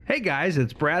Hey guys,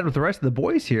 it's Brad with the rest of the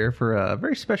boys here for a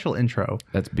very special intro.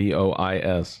 That's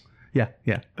BOIS. Yeah.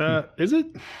 Is it?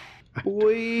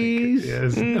 Boys.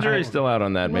 Yes. Jury's still out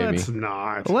on that, maybe. Let's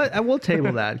not. We'll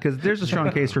table that because there's a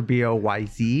strong case for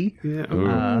BOYZ.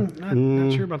 Yeah,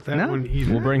 not sure about that no? one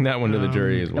either. We'll bring that one to the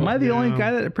jury as well. Am I the only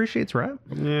guy that appreciates rap?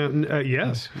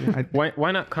 Yes.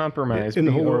 Why not compromise? In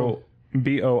the whole world.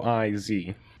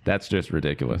 BOIZ. That's just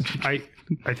ridiculous.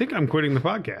 I think I'm quitting the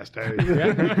podcast.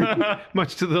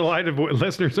 Much to the delight of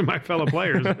listeners and my fellow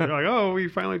players. They're like, oh, we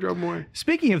finally drove them away.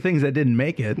 Speaking of things that didn't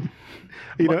make it,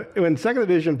 You know, when second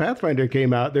edition Pathfinder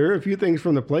came out, there were a few things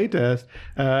from the playtest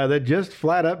that just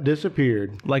flat up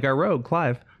disappeared. like our rogue,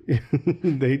 Clive.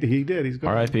 He did. He's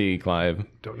gone. R.I.P. Clive.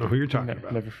 Don't know who you're talking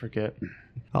about. Never forget.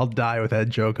 I'll die with that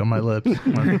joke on my lips.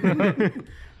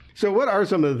 So what are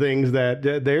some of the things that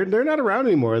they're not around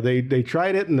anymore? They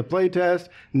tried it in the playtest,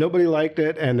 nobody liked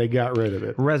it, and they got rid of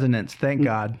it. Resonance, thank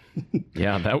God.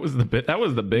 Yeah, that was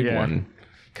the big one.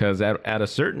 Because at a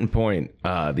certain point,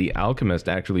 the alchemist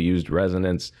actually used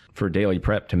resonance for daily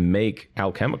prep to make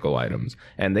alchemical items.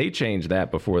 And they changed that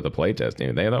before the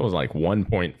playtesting. That was like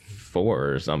 1.4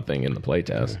 or something in the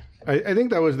playtest. I think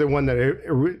that was the one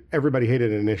that everybody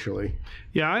hated initially.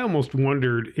 Yeah, I almost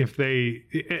wondered if they,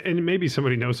 and maybe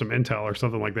somebody knows some intel or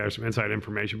something like that, or some inside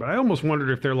information, but I almost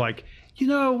wondered if they're like,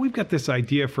 we've got this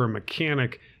idea for a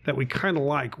mechanic that we kind of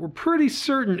like. We're pretty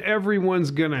certain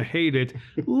everyone's going to hate it.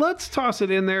 Let's toss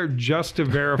it in there just to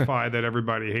verify that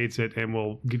everybody hates it, and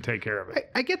we'll take care of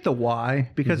it. I get the why,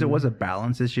 because it was a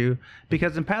balance issue.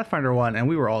 Because in Pathfinder 1, and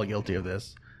we were all guilty of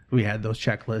this, we had those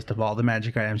checklists of all the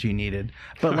magic items you needed.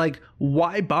 But,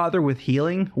 why bother with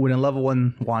healing when a level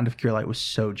 1 Wand of Cure Light was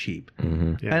so cheap?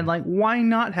 Mm-hmm. Yeah. And, why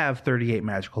not have 38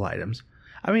 magical items?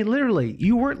 I mean, literally,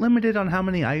 you weren't limited on how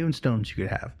many Ioun Stones you could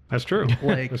have. That's true.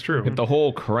 That's true. Get the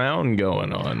whole crown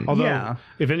going on. Although, Yeah.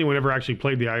 if anyone ever actually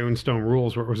played the Ioun Stone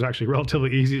rules, where it was actually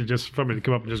relatively easy to just somebody to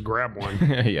come up and just grab one,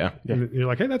 Yeah. and you're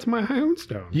like, "Hey, that's my Ioun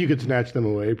Stone." You could snatch them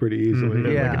away pretty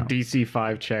easily. Yeah. Like a DC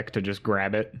 5 check to just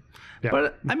grab it. Yeah.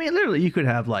 But, I mean, literally, you could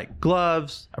have,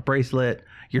 gloves, a bracelet,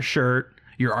 your shirt,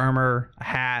 your armor, a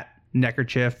hat,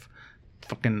 neckerchief,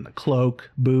 fucking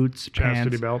cloak, boots,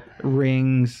 Chastity pants, belt.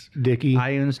 rings, Dicky.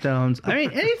 Ioun Stones. I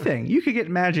mean, anything. You could get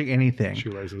magic anything.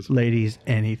 Shoelaces. Ladies,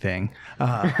 anything.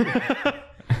 But,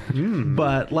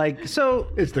 so...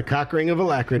 It's the cock ring of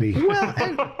alacrity. Well,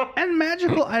 and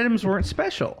magical items weren't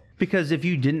special. Because if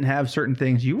you didn't have certain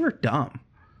things, you were dumb.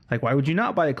 Why would you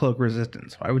not buy a cloak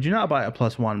resistance? Why would you not buy a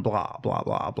 +1 blah, blah,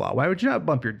 blah, blah? Why would you not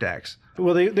bump your dex?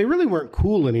 Well, they really weren't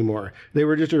cool anymore. They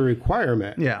were just a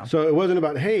requirement. Yeah. So it wasn't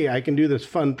about, hey, I can do this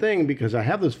fun thing because I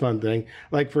have this fun thing.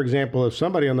 Like, for example, if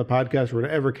somebody on the podcast were to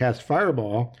ever cast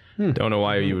Fireball, Don't know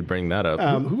why you would bring that up.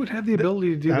 Who would have the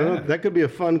ability to do I don't know, that? that could be a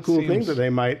fun, cool thing Seems- that they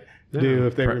might do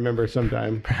if they remember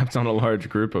sometime. Perhaps on a large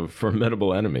group of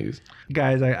formidable enemies.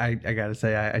 Guys, I gotta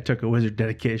say, I took a wizard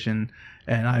dedication,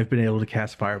 and I've been able to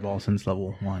cast Fireball since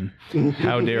level 1.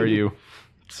 How dare you?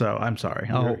 So I'm sorry.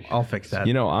 I'll fix that.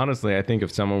 Honestly, I think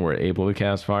if someone were able to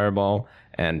cast Fireball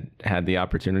and had the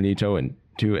opportunity to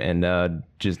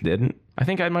just didn't, I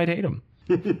think I might hate them.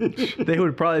 They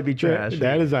would probably be trash.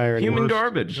 That is irony. Human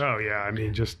garbage. Oh yeah, I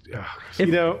mean, just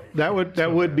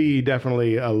That would be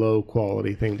definitely a low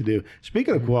quality thing to do.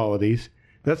 Speaking of qualities,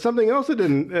 that's something else that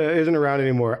isn't around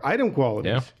anymore. Item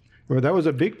qualities. Yeah. Where that was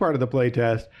a big part of the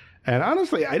playtest. And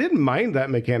honestly, I didn't mind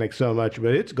that mechanic so much,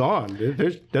 but it's gone.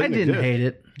 I didn't hate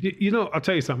it. I'll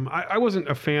tell you something. I wasn't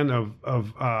a fan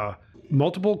of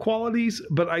multiple qualities,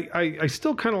 but I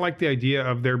still kind of like the idea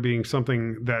of there being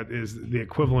something that is the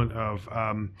equivalent of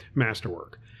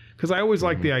masterwork. Because I always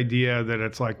like the idea that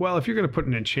it's like, well, if you're going to put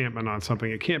an enchantment on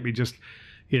something, it can't be just,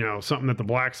 something that the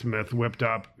blacksmith whipped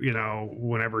up,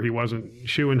 whenever he wasn't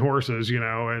shoeing horses,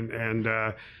 and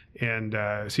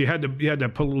so you had to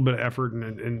put a little bit of effort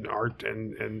and art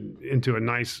and into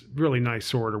a really nice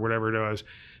sword or whatever it was.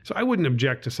 So I wouldn't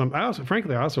object to some. I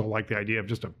also like the idea of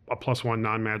just a +1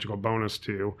 non-magical bonus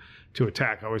to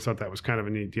attack. I always thought that was kind of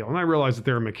a neat deal. And I realized that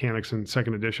there are mechanics in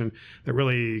second edition that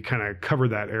really kind of cover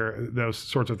those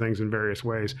sorts of things in various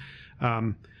ways.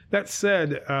 That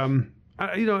said, I'm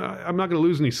not going to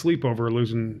lose any sleep over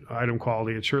losing item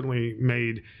quality. It certainly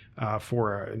made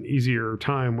for an easier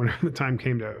time when the time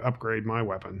came to upgrade my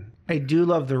weapon. I do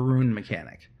love the rune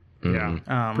mechanic.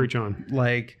 Yeah, preach on.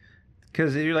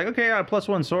 Because you're like, okay, I got a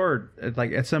 +1 sword.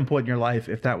 At some point in your life,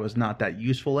 if that was not that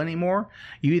useful anymore,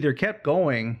 you either kept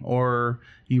going or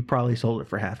you probably sold it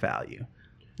for half value.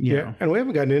 Yeah, and we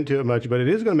haven't gotten into it much, but it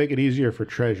is going to make it easier for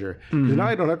treasure. Because now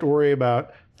I don't have to worry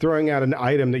about throwing out an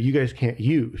item that you guys can't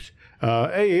use.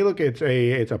 Hey, look, it's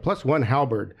a +1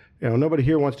 halberd. Nobody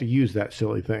here wants to use that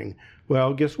silly thing.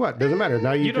 Well, guess what? Doesn't matter.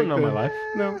 Now You don't take know my life.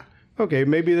 No. Okay,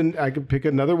 maybe then I could pick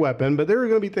another weapon, but there are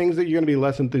going to be things that you're going to be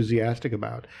less enthusiastic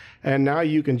about. And now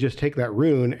you can just take that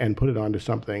rune and put it onto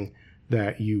something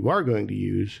that you are going to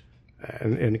use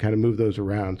and kind of move those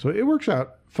around. So it works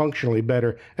out functionally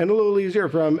better and a little easier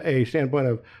from a standpoint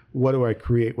of what do I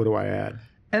create, what do I add?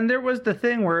 And there was the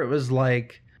thing where it was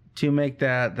like to make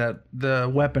that the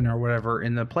weapon or whatever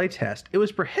in the playtest, it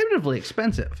was prohibitively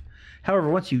expensive. However,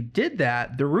 once you did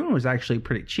that, the rune was actually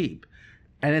pretty cheap.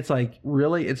 And it's like,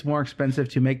 really, it's more expensive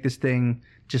to make this thing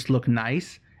just look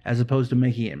nice as opposed to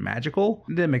making it magical?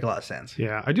 It didn't make a lot of sense.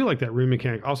 Yeah, I do like that rune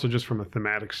mechanic also just from a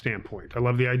thematic standpoint. I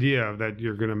love the idea of that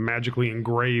you're going to magically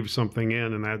engrave something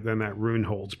in and then that rune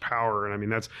holds power. And I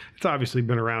mean, it's obviously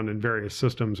been around in various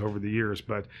systems over the years,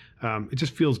 but it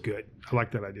just feels good. I like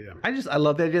that idea. I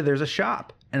love the idea there's a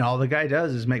shop and all the guy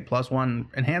does is make +1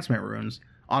 enhancement runes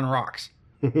on rocks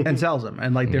and sells them.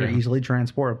 And like they're easily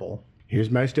transportable. Here's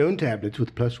my stone tablets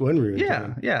with +1 runes.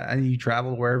 Yeah. And you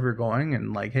travel wherever you're going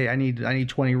and like, hey, I need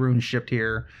 20 runes shipped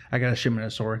here. I got a shipment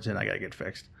of swords and I got to get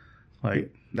fixed.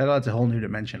 Like that adds a whole new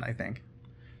dimension, I think.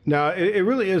 Now, it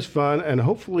really is fun, and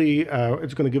hopefully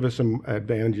it's going to give us some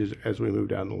advantages as we move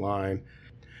down the line.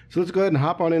 So let's go ahead and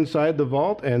hop on inside the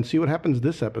vault and see what happens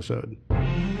this episode.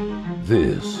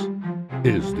 This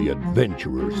is the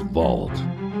Adventurer's Vault.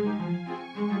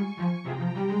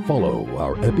 Follow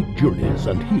our epic journeys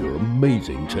and hear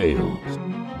amazing tales.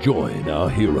 Join our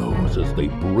heroes as they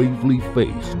bravely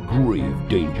face grave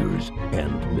dangers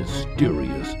and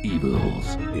mysterious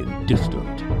evils in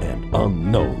distant and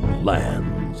unknown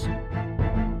lands.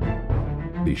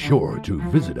 Be sure to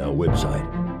visit our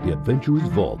website,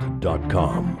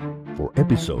 theadventurersvault.com, for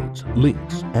episodes,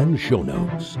 links, and show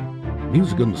notes.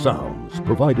 Music and sounds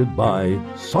provided by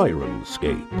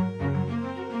Sirenscape.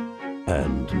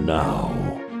 And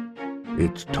now,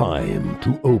 it's time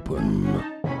to open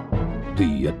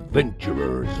the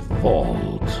Adventurer's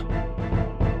Vault.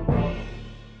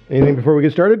 Anything before we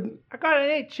get started? I got an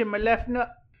itch in my left nut.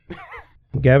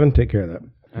 Gavin, take care of that.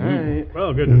 All right.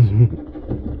 Well, goodness.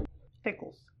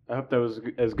 Tickles. I hope that was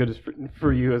as good as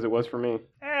for you as it was for me.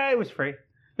 It was free.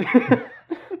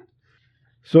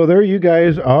 So there you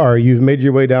guys are. You've made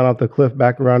your way down off the cliff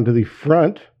back around to the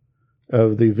front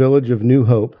of the village of New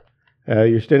Hope.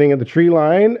 You're standing at the tree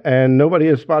line, and nobody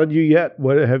has spotted you yet.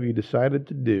 What have you decided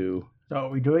to do? So are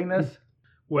we doing this?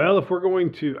 Well, if we're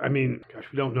going to, I mean, gosh,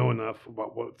 we don't know enough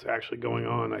about what's actually going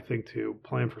on, I think, to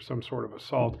plan for some sort of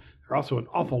assault. There are also an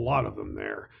awful lot of them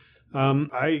there.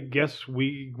 I guess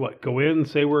we, go in,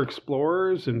 say we're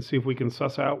explorers, and see if we can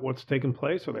suss out what's taking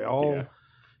place. Are they all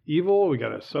evil? We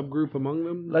got a subgroup among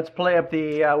them? Let's play up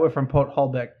the we're from Port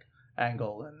Holbeck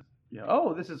angle. And,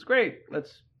 oh, this is great.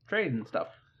 Let's trade and stuff.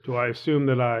 Do I assume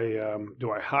that do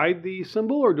I hide the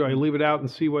symbol, or do I leave it out and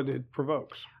see what it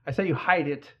provokes? I say you hide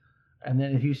it, and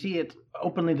then if you see it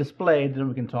openly displayed, then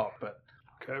we can talk. But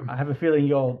Okay. I have a feeling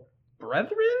your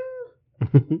brethren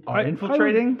are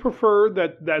infiltrating. I would prefer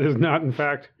that is not, in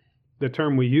fact, the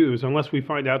term we use, unless we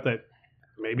find out that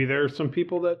maybe there are some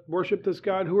people that worship this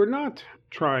god who are not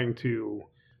trying to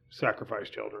sacrifice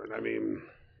children. I mean,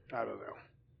 I don't know.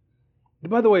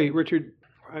 By the way, Richard,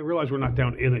 I realize we're not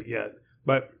down in it yet,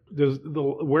 but does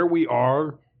where we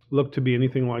are look to be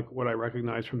anything like what I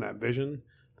recognize from that vision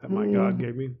that my God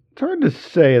gave me? It's hard to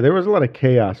say. There was a lot of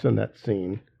chaos in that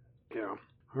scene. Yeah.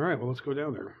 All right, well, let's go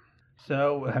down there.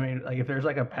 So, I mean, like if there's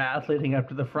like a path leading up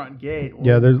to the front gate,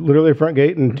 Yeah, there's literally a front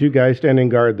gate and two guys standing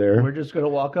guard there. we're just going to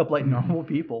walk up like normal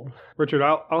people. Richard,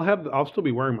 I'll still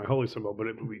be wearing my holy symbol, but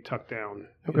it will be tucked down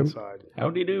inside.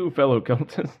 Howdy do, fellow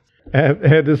cultists.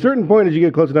 At a certain point, as you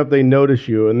get close enough, they notice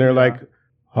you, and they're like,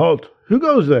 "Halt! Who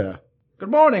goes there?"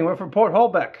 Good morning. We're from Port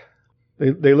Holbeck.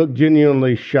 They look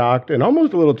genuinely shocked and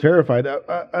almost a little terrified.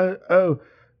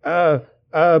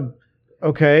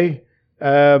 Okay.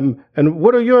 And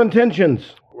what are your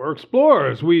intentions? We're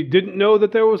explorers. We didn't know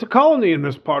that there was a colony in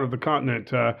this part of the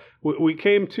continent. We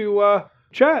came to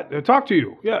talk to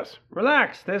you. Yes.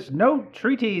 Relax. There's no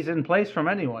treaties in place from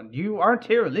anyone. You aren't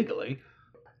here illegally.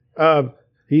 One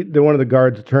of the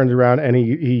guards turns around and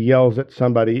he yells at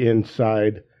somebody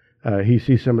inside. He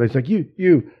sees somebody. He's like,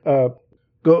 "You,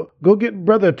 go get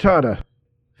Brother Tata.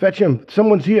 Fetch him.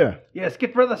 Someone's here." Yes,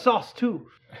 get Brother Sauce too.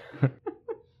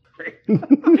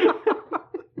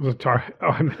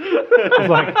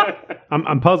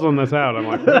 I'm puzzling this out. I'm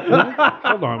like,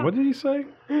 hold on, what did he say?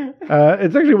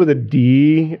 It's actually with a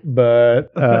D,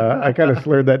 but I kind of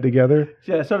slurred that together.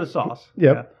 Yeah, so does Sauce.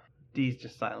 Yep. Yeah. D's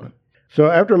just silent. So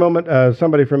after a moment,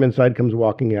 somebody from inside comes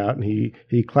walking out, and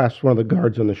he clasps one of the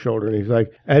guards on the shoulder, and he's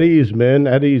like, "At ease, men,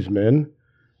 at ease, men."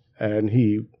 And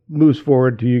he moves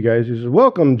forward to you guys. He says,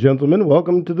 "Welcome, gentlemen.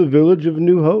 Welcome to the village of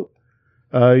New Hope.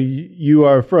 You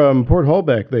are from Port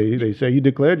Holbeck, they say. You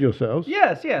declared yourselves.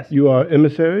 Yes, yes. You are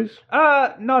emissaries?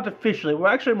 Not officially. We're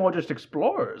actually more just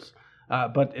explorers.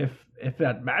 But if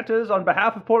that matters, on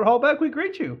behalf of Port Holbeck, we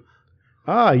greet you.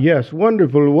 Ah, yes.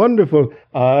 Wonderful, wonderful.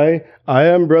 I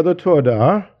am Brother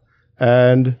Tordar,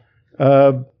 and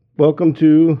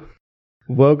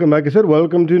welcome, like I said,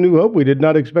 welcome to New Hope. We did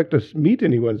not expect to meet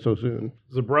anyone so soon.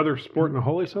 Is the brother sporting a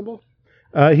holy symbol?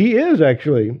 He is,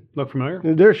 actually. Look familiar?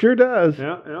 There sure does.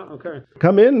 Yeah, okay.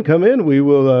 Come in. We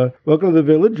will welcome to the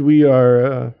village. We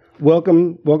are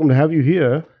welcome to have you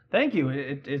here. Thank you.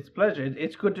 It's a pleasure.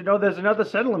 It's good to know there's another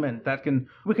settlement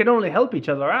we can only help each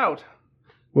other out.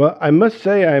 Well, I must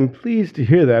say I'm pleased to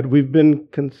hear that. We've been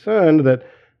concerned that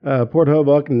Port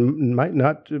Holbeck might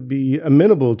not be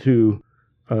amenable to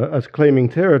us claiming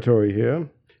territory here.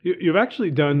 You've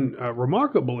actually done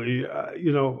remarkably.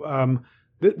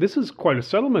 This is quite a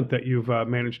settlement that you've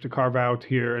managed to carve out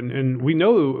here, and we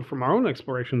know from our own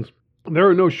explorations there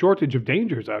are no shortage of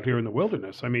dangers out here in the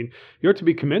wilderness. I mean, you're to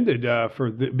be commended for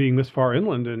being this far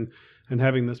inland and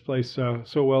having this place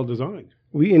so well designed.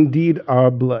 We indeed are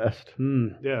blessed.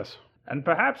 Yes. And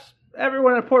perhaps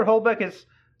everyone at Port Holbeck is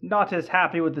not as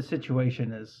happy with the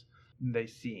situation as they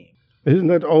seem. Isn't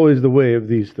that always the way of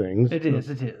these things? It is.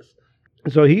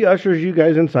 So he ushers you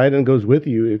guys inside and goes with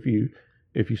you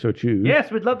if you so choose.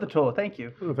 Yes, we'd love the tour. Thank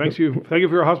you. Well, thank you for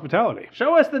your hospitality.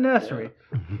 Show us the nursery.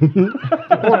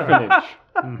 Orphanage.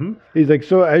 Mm-hmm. He's like,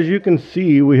 so as you can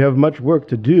see, we have much work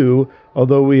to do,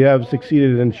 although we have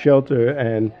succeeded in shelter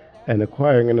and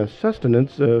acquiring enough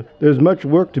sustenance. There's much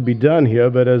work to be done here,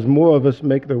 but as more of us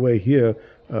make their way here,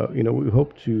 we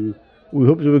hope to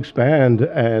expand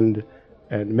and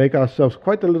make ourselves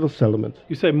quite the little settlement.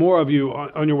 You say more of you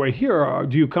on your way here.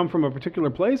 Do you come from a particular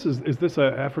place? Is this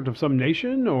an effort of some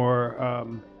nation or?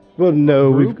 Well,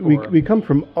 no, group, we come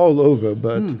from all over,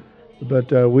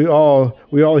 but we all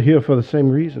here for the same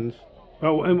reasons.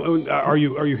 Oh, and are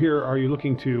you here? Are you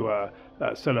looking to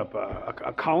set up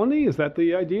a colony? Is that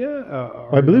the idea?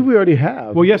 I believe we already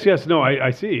have. Well, yes. No,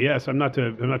 I see. Yes, I'm not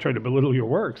trying to belittle your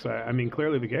works. I mean,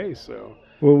 clearly the case. So.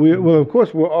 Well, of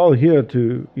course, we're all here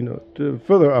to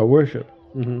further our worship.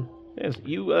 Mm-hmm. Yes,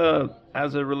 you,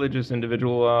 as a religious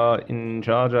individual, are in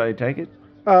charge, I take it?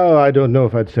 Oh, I don't know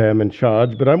if I'd say I'm in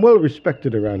charge, but I'm well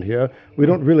respected around here. We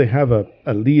don't really have a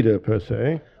leader, per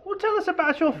se. Well, tell us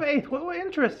about your faith. We're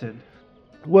interested.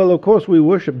 Well, of course, we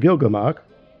worship Gilgamesh.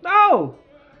 Oh,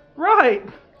 right.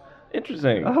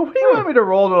 Interesting. What do you want me to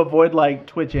roll to avoid,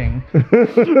 twitching?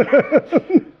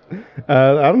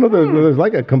 I don't know. There's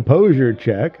like a composure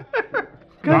check.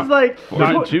 Because,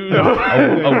 Fortitude,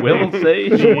 a will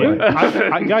save.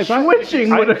 Guys,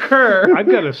 twitching would occur. I've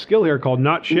got a skill here called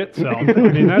not shit self. I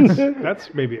mean,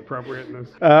 that's maybe appropriate in this.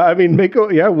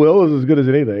 Will is as good as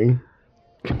anything.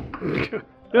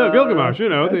 Yeah, Gilgamesh,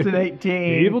 That's an the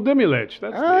 18. evil Dimulich.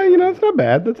 That's That's not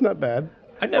bad. That's not bad.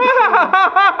 I've never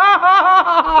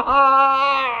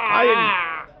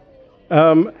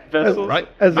vessels. Right.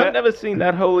 I've never seen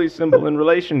that holy symbol in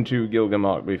relation to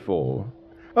Gilgamesh before.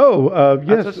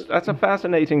 Yes. That's a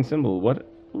fascinating symbol. What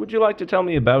would you like to tell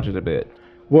me about it a bit?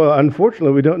 Well,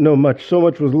 unfortunately, we don't know much. So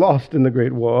much was lost in the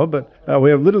Great War, but we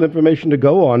have little information to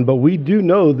go on. But we do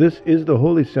know this is the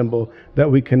holy symbol that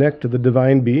we connect to the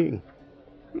divine being.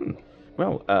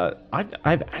 Well,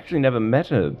 I've actually never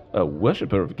met a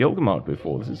worshipper of Gilgamesh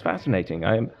before. This is fascinating.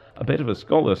 I am a bit of a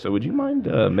scholar, so would you mind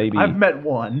maybe... I've met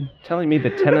one. ...telling me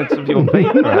the tenets of your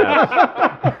faith,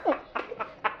 perhaps?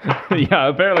 Yeah,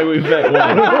 apparently we've met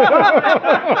one.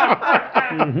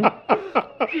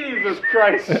 Mm-hmm. Jesus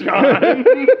Christ, John.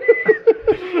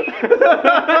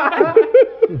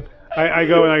 I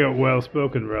go, well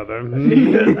spoken, brother.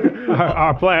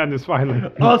 Our plan is finally...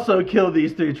 Also kill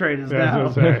these 3 traitors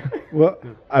now. Well,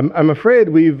 I'm afraid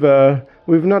we've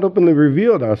not openly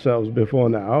revealed ourselves before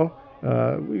now.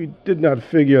 We did not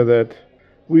figure that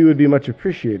we would be much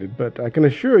appreciated, but I can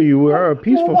assure you we are a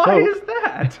peaceful folk. Why is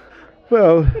that?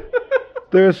 Well,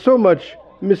 there is so much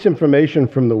misinformation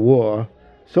from the war,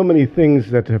 so many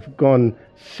things that have gone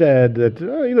said that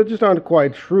just aren't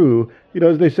quite true.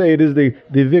 As they say, it is the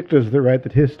victors that write the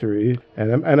history,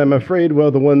 and I'm afraid,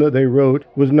 the one that they wrote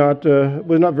was not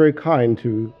very kind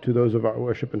to those of our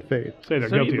worship and faith. Say they're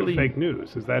guilty of fake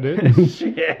news. Is that it?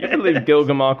 You believe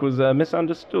Gilgamesh was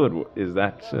misunderstood? Is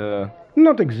that?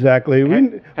 Not exactly.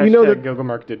 We know that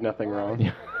Gilgamesh did nothing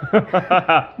wrong.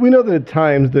 We know that at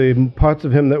times the parts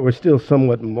of him that were still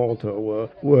somewhat mortal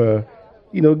were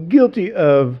guilty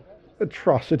of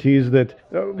atrocities that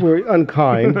were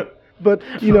unkind. But,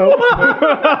 you know,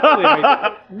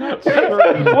 Not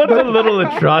certain. What's a little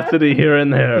atrocity here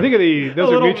and there? Think of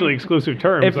those are mutually exclusive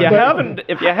terms. If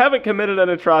you haven't committed an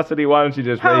atrocity, why don't you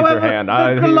just raise your hand?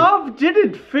 The glove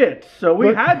didn't fit, so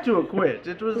we had to acquit.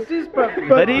 It was his purpose.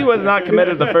 But he was not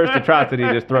committed the first atrocity.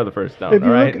 Just throw the first stone. All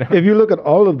right. If you look at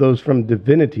all of those from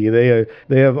divinity,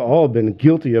 they have all been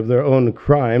guilty of their own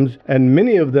crimes, and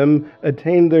many of them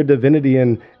attained their divinity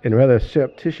in rather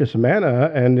surreptitious manner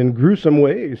and in gruesome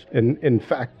ways. In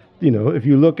fact, you know, if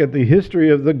you look at the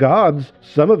history of the gods,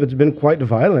 some of it's been quite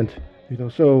violent. You know,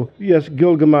 so yes,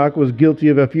 Gilgamesh was guilty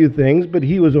of a few things, but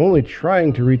he was only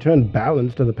trying to return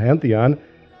balance to the pantheon.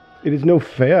 It is no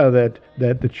fair that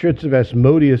the Church of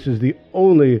Asmodeus is the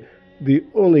only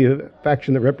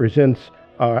faction that represents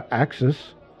our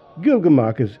axis.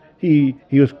 Gilgamesh was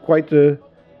quite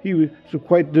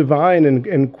divine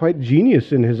and quite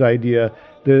genius in his idea.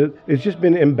 It's just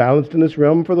been imbalanced in this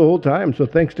realm for the whole time. So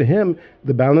thanks to him,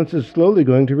 the balance is slowly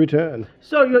going to return.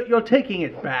 So you're taking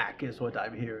it back, is what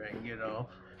I'm hearing. You know.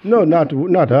 No,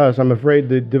 not us. I'm afraid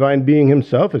the divine being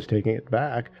himself is taking it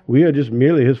back. We are just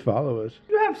merely his followers.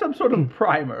 You have some sort of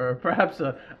primer, or perhaps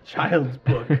a child's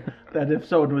book that if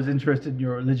someone was interested in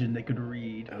your religion, they could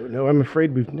read. Oh, no, I'm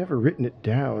afraid we've never written it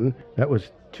down. That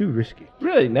was too risky.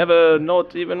 Really, never,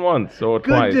 not even once or Good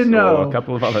twice to know. or a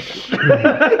couple of other times.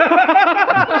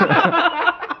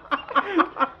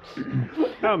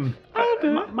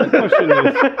 My question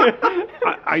is,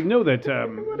 I know that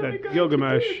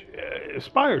Gilgamesh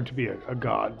aspired to be a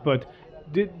god, but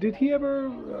did he ever?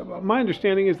 My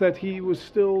understanding is that he was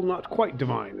still not quite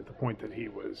divine at the point that he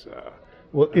was.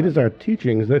 Well, it is our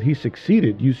teachings that he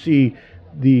succeeded. You see,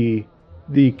 the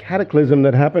cataclysm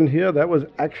that happened here, that was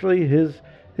actually his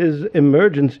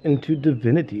emergence into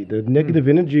divinity. The negative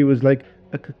energy was like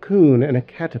a cocoon and a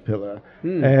caterpillar,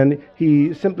 and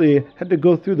he simply had to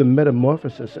go through the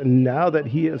metamorphosis. And now that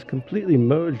he is completely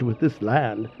merged with this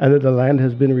land, and that the land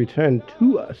has been returned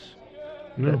to us,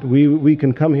 that we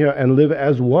can come here and live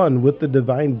as one with the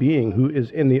divine being who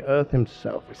is in the earth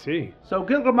himself. I see. So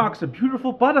Gilgamesh's a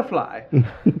beautiful butterfly. I'm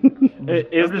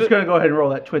just going to go ahead and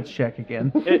roll that Twitch check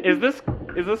again. Is this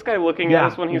guy looking at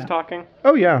us when he's talking?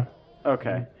 Oh yeah.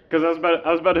 Okay, because I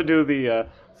was about to do the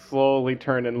slowly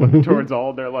turn and look towards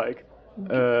all. They're like,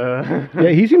 Yeah,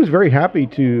 he seems very happy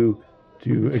to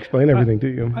explain everything to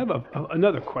you. I have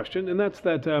another question, and that's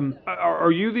that: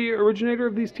 are you the originator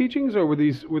of these teachings, or were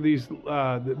these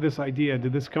this idea?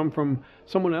 Did this come from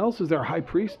someone else? Is there a high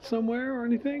priest somewhere or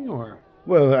anything, or?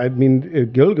 Well, I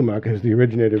mean, Gilgamesh is the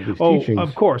originator of these teachings.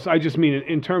 Of course. I just mean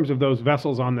in terms of those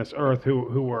vessels on this earth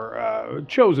who were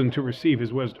chosen to receive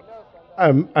his wisdom.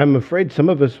 I'm afraid some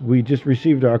of us, we just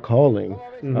received our calling.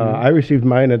 I received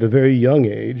mine at a very young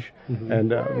age,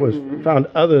 and found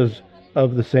others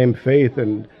of the same faith,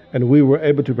 and we were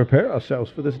able to prepare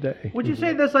ourselves for this day. Would you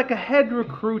say there's like a head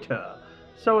recruiter,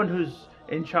 someone who's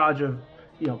in charge of,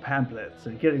 pamphlets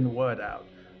and getting the word out?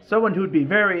 Someone who would be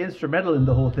very instrumental in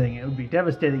the whole thing. It would be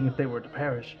devastating if they were to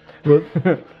perish. Well,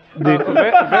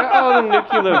 where are the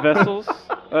nuclear vessels?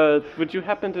 Would you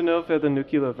happen to know if they're the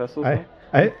nuclear vessels?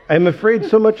 I'm afraid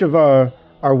so much of our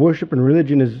worship and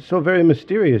religion is so very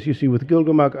mysterious. You see, with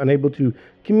Gilgamesh unable to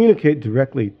communicate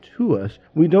directly to us,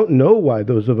 we don't know why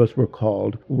those of us were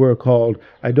called.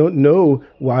 I don't know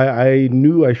why I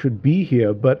knew I should be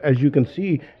here, but as you can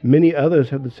see, many others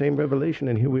have the same revelation,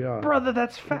 and here we are. Brother,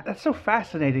 that's so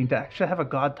fascinating to actually have a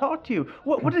god talk to you.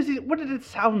 What did it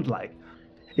sound like?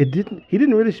 He didn't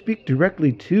really speak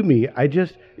directly to me.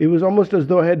 It was almost as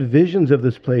though I had visions of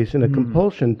this place and a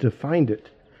compulsion to find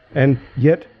it. And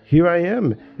yet, here I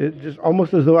am. It's just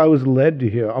almost as though I was led to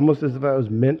here, almost as if I was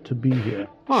meant to be here.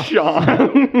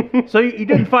 Sean. So you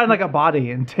didn't find like a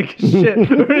body and take a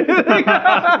shit or anything?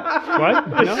 What?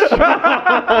 No?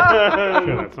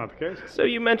 Sure, that's not the case. So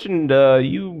you mentioned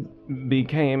you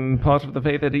became part of the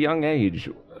faith at a young age.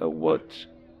 Do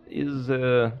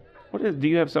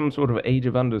you have some sort of age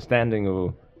of understanding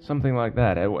or something like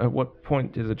that? At what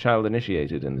point is a child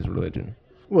initiated in this religion?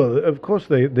 Well, of course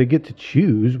they get to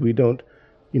choose. We don't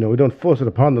force it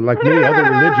upon them like many other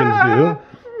religions do.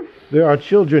 There are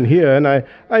children here, and I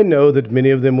know that many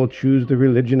of them will choose the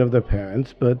religion of their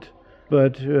parents, but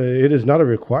it is not a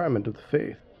requirement of the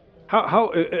faith.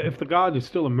 How if the god is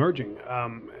still emerging,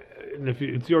 and if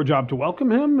it's your job to welcome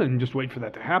him and just wait for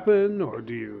that to happen, or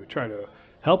do you try to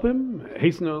help him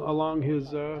hasten along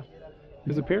his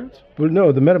appearance? Well,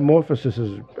 no, the metamorphosis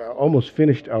is almost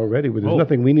finished already. There's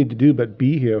nothing we need to do but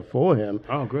be here for him.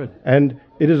 Oh, good. And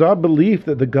it is our belief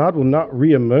that the god will not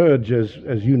reemerge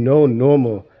as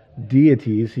normal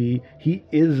deities. He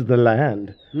is the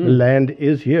land. The land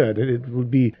is here. It will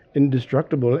be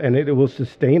indestructible, and it will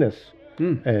sustain us.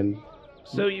 And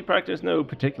So you practice no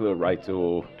particular rites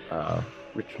or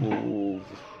rituals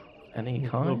of any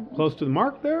kind? Close to the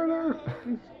mark there.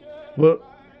 well,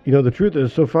 the truth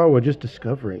is, so far we're just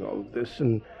discovering all of this,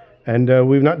 and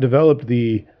we've not developed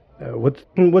the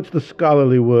what's the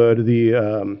scholarly word?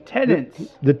 The Tenants.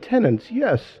 The tenets,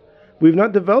 yes. We've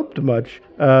not developed much.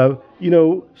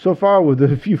 So far with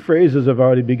a few phrases have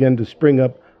already begun to spring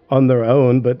up on their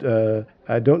own, but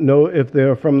I don't know if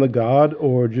they're from the god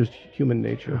or just human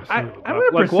nature. I'm a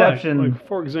Like perception. what? Like,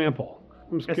 for example,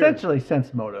 I'm just curious. Essentially,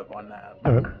 sense motive on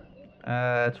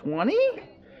that. 20?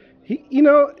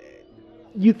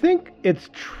 You think it's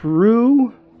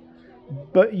true,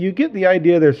 but you get the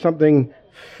idea there's something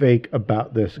fake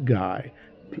about this guy.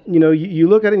 You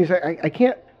look at it and you say, I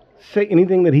can't say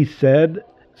anything that he said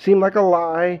seemed like a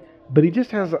lie, but he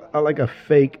just has a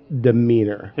fake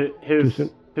demeanor.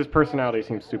 His personality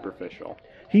seems superficial.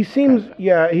 He seems,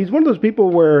 he's one of those people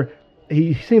where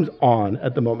he seems on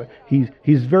at the moment.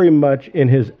 He's very much in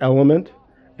his element,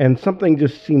 and something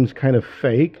just seems kind of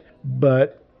fake,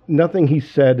 but nothing he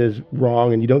said is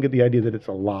wrong, and you don't get the idea that it's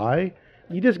a lie.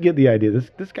 You just get the idea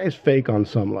this guy's fake on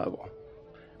some level.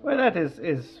 Well, that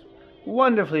is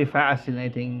wonderfully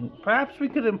fascinating. Perhaps we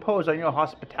could impose on your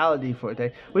hospitality for a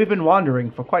day. We've been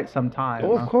wandering for quite some time.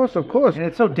 Oh, of course. And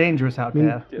it's so dangerous out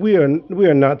there. We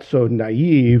are not so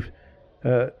naive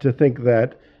to think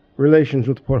that relations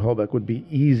with Port Holbeck would be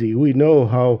easy. We know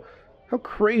how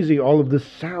crazy all of this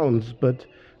sounds, but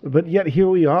yet here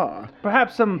we are.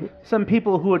 Perhaps some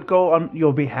people who would go on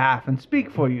your behalf and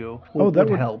speak for you would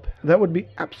help. That would be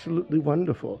absolutely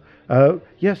wonderful.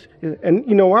 Yes, and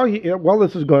while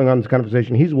this is going on, this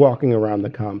conversation, he's walking around the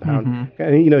compound,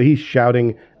 and he's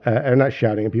shouting, or not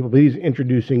shouting at people, but he's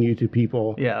introducing you to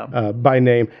people by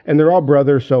name, and they're all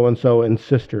brother so and so and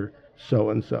sister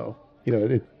so and so.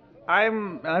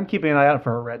 I'm keeping an eye out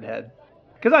for a redhead,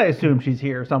 because I assume she's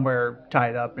here somewhere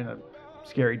tied up in a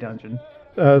scary dungeon.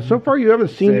 So far, you haven't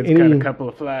seen It's any. got a couple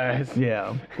of flies.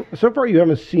 Yeah. So far, you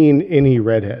haven't seen any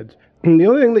redheads. And the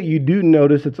only thing that you do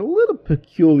notice that's a little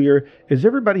peculiar is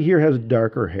everybody here has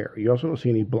darker hair. You also don't see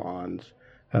any blondes.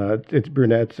 It's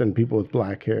brunettes and people with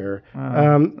black hair.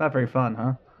 Not very fun,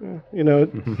 huh?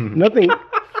 Nothing.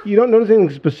 You don't notice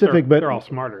anything specific, but they're all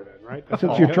smarter then, right?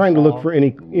 since you're trying to look for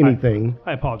anything.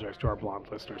 I apologize to our blonde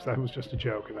listeners. That was just a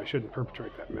joke, and I shouldn't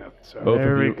perpetrate that myth. So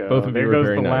There we go. Both of you were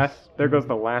very nice. There goes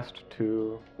the last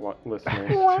two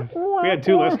listeners. we had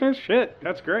 2 listeners. Shit,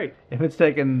 that's great. If it's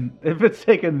taken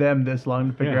them this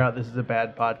long to figure out this is a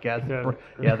bad podcast,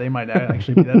 they might not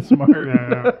actually be that smart.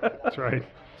 Yeah, that's right.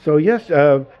 So yes,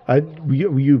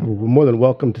 you were more than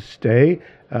welcome to stay.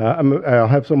 I'll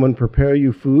have someone prepare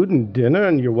you food and dinner,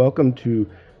 and you're welcome to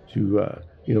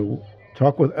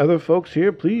talk with other folks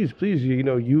here. Please,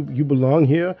 you belong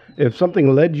here. If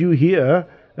something led you here,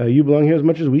 you belong here as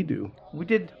much as we do. We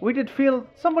did feel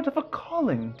somewhat of a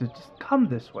calling to just come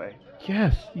this way.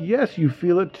 Yes, you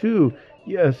feel it too.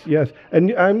 Yes,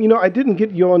 and I didn't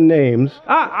get your names.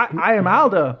 I am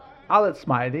Alda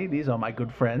Smiley. These are my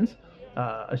good friends,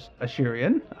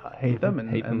 Ashirian, Hatham,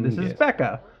 and this is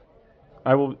Becca.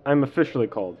 I'm officially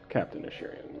called Captain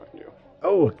Ashirian, mind you.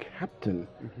 Oh, a captain.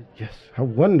 Yes, how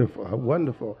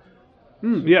wonderful.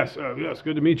 Yes,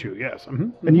 good to meet you. Yes.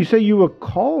 And you say you were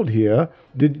called here.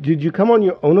 Did you come on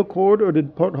your own accord, or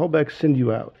did Port Holbeck send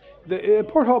you out?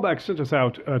 Port Holbeck sent us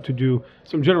out to do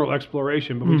some general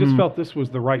exploration, but we just felt this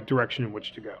was the right direction in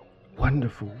which to go.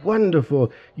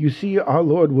 Wonderful. You see, our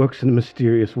Lord works in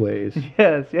mysterious ways.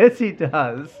 Yes, he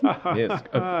does. Yes,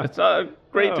 it's a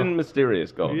great and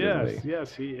mysterious God, isn't he?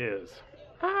 Yes, he is.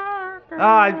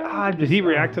 I Did he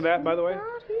react to that, by the way?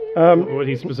 What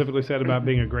he specifically said about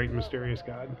being a great and mysterious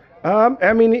God?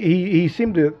 He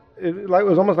seemed to, it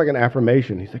was almost like an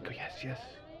affirmation. He's like, yes.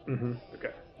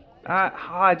 Okay.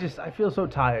 I feel so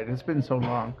tired. It's been so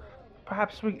long.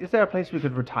 Perhaps is there a place we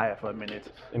could retire for a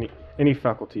minute? Any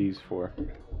faculties for?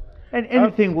 And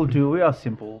anything will do. We are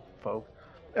simple folk.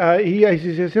 He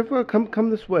says, well, come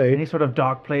this way. Any sort of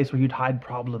dark place where you'd hide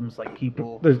problems like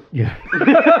people. Yeah.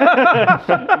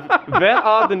 Where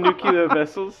are the nuclear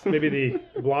vessels? Maybe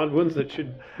the blonde ones that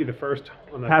should be the first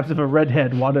on that. Perhaps if a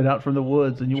redhead wandered out from the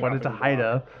woods and you wanted to hide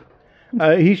her.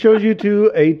 He shows you to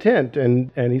a tent,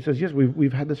 and he says, yes,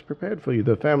 we've had this prepared for you.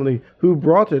 The family who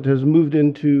brought it has moved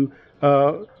into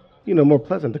more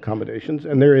pleasant accommodations,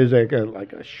 and there is a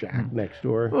shack next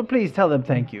door. Well, please tell them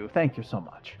thank you. Thank you so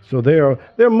much. So they're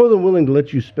more than willing to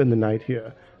let you spend the night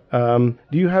here. Do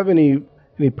you have any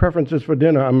any preferences for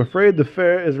dinner? I'm afraid the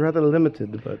fare is rather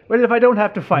limited, but Well, if I don't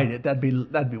have to fight it, that'd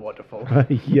be wonderful.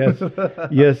 yes,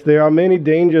 yes, there are many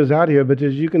dangers out here, but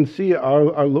as you can see,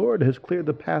 our Lord has cleared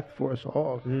the path for us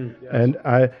all. And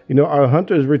our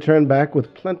hunters return back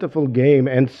with plentiful game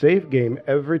and safe game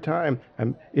every time.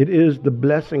 It is the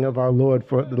blessing of our Lord,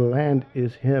 for the land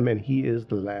is Him, and He is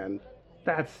the land.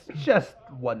 That's just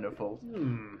wonderful.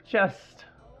 Just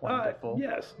wonderful.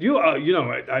 Yes,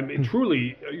 I mean,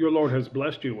 truly, your Lord has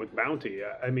blessed you with bounty.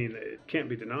 I mean, it can't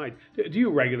be denied. Do you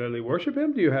regularly worship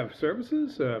Him? Do you have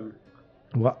services?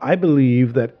 Well, I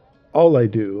believe that all I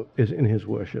do is in His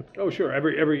worship. Oh, sure.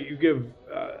 Every you give,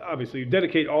 obviously, you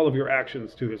dedicate all of your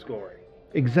actions to His glory.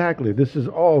 Exactly. This is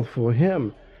all for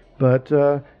Him. But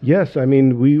yes, I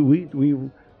mean, we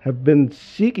have been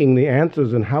seeking the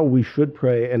answers and how we should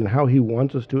pray and how He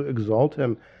wants us to exalt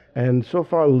Him. And so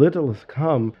far, little has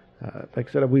come. Like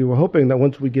I said, we were hoping that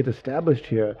once we get established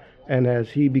here, and as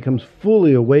He becomes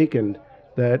fully awakened,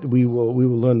 that we will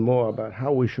learn more about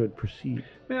how we should proceed.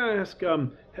 May I ask,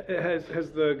 has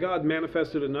the God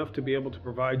manifested enough to be able to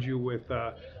provide you with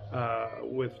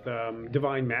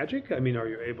divine magic? I mean, are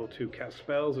you able to cast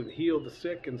spells and heal the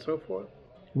sick and so forth?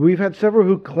 We've had several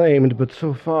who claimed, but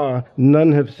so far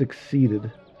none have succeeded.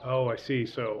 Oh, I see.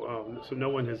 So no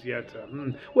one has yet.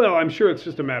 Well, I'm sure it's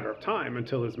just a matter of time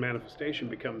until his manifestation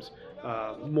becomes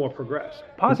more progressed.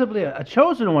 Possibly a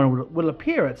chosen one will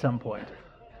appear at some point.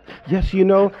 Yes,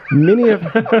 many of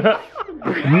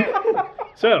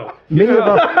So many of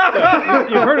our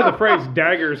you've heard of the phrase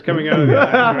 "daggers coming out of the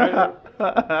eyes,"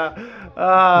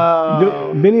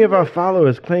 right? Many of our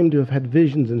followers claim to have had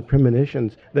visions and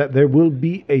premonitions that there will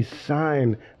be a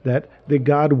sign that the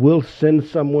God will send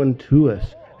someone to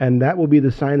us, and that will be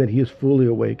the sign that He is fully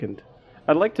awakened.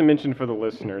 I'd like to mention for the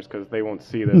listeners, because they won't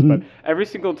see this, but every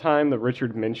single time that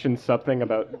Richard mentions something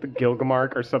about the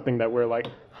Gilgamesh or something that we're like,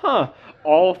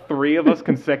 all three of us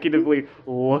consecutively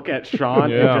look at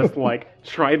Sean and just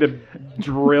try to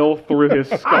drill through his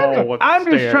skull with I'm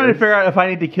just stares. trying to figure out if I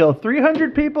need to kill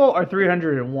 300 people or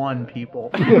 301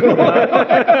 people.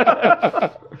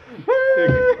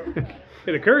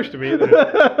 It occurs to me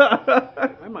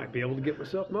that I might be able to get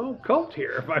myself my own cult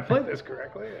here if I play this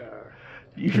correctly.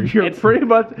 You're pretty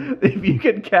much, if you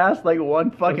can cast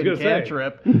one fucking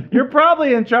cantrip, you're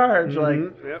probably in charge.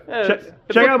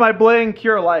 Check out my Bling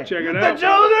Cure Light. Check it The out.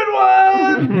 chosen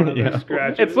one!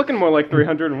 Scratches. It's looking more like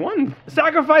 301.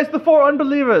 Sacrifice the 4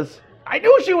 unbelievers. I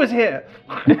knew she was here.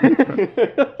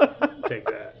 Take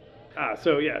that.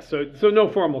 So no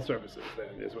formal services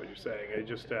then is what you're saying.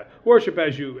 Just worship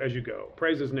as you go,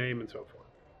 praise His name and so forth.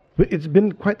 But it's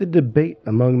been quite the debate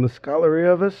among the scholarly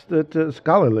of us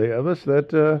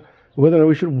that whether or not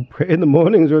we should pray in the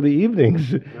mornings or the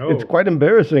evenings. It's quite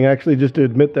embarrassing, actually, just to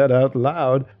admit that out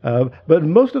loud. But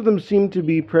most of them seem to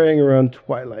be praying around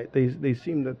twilight. They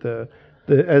seem that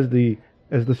as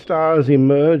the stars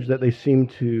emerge, that they seem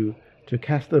to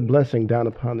cast their blessing down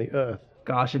upon the earth.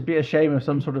 Gosh, it'd be a shame if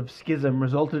some sort of schism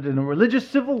resulted in a religious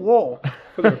civil war.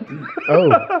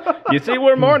 Oh, You see,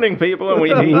 we're morning people, and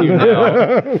we need you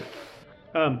now.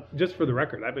 Just for the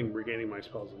record, I've been regaining my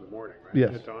spells in the morning, right?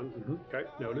 Yes. At dawn? Okay,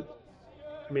 noted.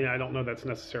 I mean, I don't know that's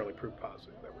necessarily proof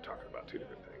positive that we're talking about two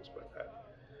different things, but that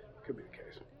could be the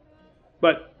case.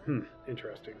 But,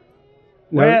 interesting.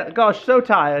 Gosh, so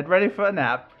tired, ready for a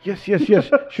nap. yes.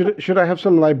 Should I have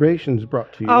some libations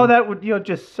brought to you? Oh, that would, you're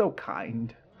just so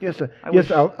kind. Yes,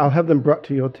 wish- I'll have them brought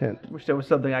to your tent. Wish there was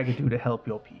something I could do to help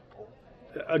your people.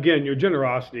 Again, your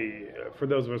generosity, for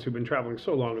those of us who've been traveling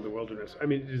so long in the wilderness, I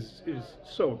mean, is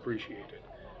so appreciated.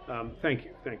 Thank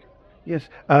you. Yes,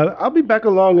 I'll be back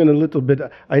along in a little bit.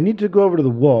 I need to go over to the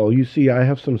wall. You see, I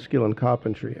have some skill in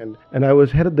carpentry, and I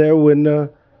was headed there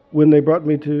when they brought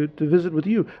me to visit with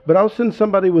you. But I'll send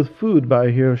somebody with food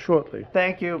by here shortly.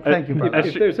 Thank you, brother.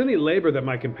 If there's any labor that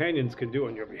my companions can do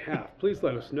on your behalf, please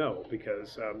let us know,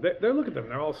 because they're look at them.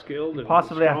 They're all skilled and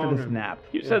Possibly strong after this and- nap.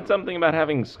 You said something about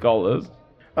having scholars.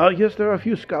 Yes, there are a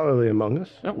few scholarly among us.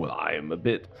 Oh, well, I am a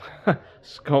bit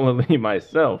scholarly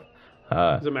myself.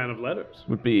 He's a man of letters.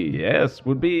 Would be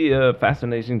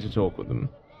fascinating to talk with them.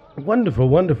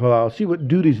 Wonderful. I'll see what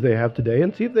duties they have today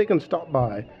and see if they can stop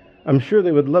by. I'm sure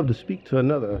they would love to speak to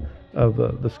another of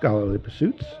the scholarly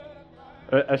pursuits.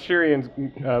 Ashirian's,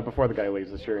 before the guy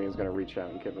leaves, Ashirian's going to reach out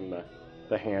and give him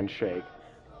the handshake.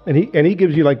 And he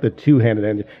gives you the two-handed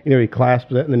hand. He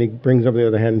clasps it and then he brings up the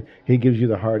other hand. He gives you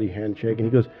the hearty handshake and he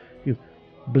goes,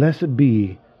 "Blessed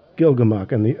be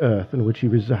Gilgamesh and the earth in which he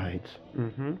resides."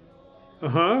 Mm-hmm.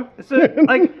 So,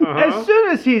 as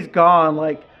soon as he's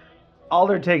gone,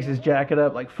 Alder takes his jacket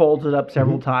up, folds it up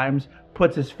several times,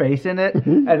 puts his face in it,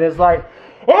 and is like,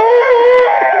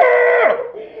 "Ah!"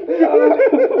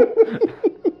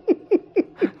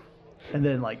 And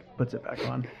then like puts it back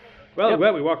on. Well,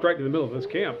 we walked right in the middle of this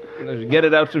camp. Get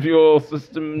it out of your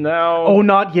system now. Oh,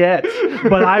 not yet,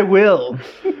 but I will.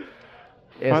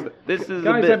 Yes, this is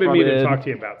Guys, a bit I've been meaning to weird. talk to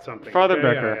you about something. Father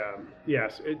okay? Becker.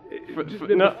 Yes.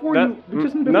 No, Before that- you,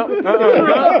 just, no, if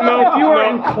no, you are no,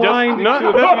 inclined just-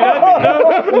 to,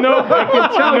 no, I can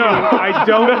tell you, I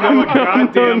don't know a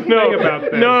goddamn thing about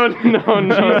this. No.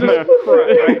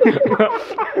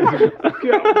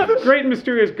 Great and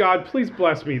mysterious God, please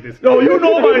bless me this day. Oh, you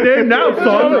know my name now,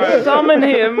 son. Summon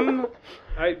him.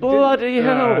 Bloody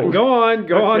hell. Go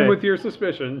on Okay. with your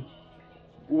suspicion.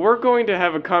 We're going to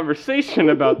have a conversation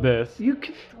about this.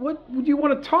 What would you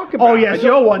want to talk about? Oh yes,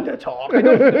 you're one to talk. I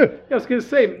was going to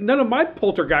say, none of my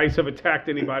poltergeists have attacked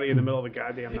anybody in the middle of the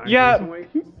goddamn night Yeah, recently.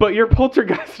 but your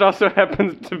poltergeist also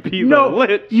happens to be the No,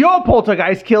 lich. your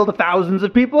poltergeist killed thousands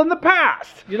of people in the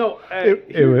past. You know,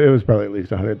 It was probably at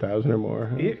least 100,000 or more.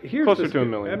 here's Closer the- to 1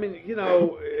 million. I mean, you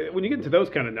know, when you get into those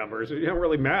kind of numbers, it don't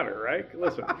really matter, right?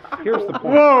 Listen, here's the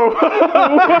point. Whoa!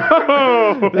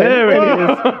 There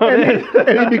it is.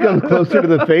 And he becomes closer to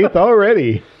the faith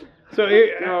already. So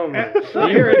here,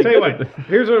 I tell you what.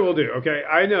 Here's what we'll do. Okay,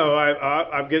 I know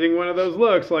I'm getting one of those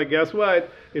looks. Like, guess what?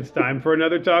 It's time for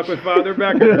another talk with Father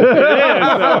Becker.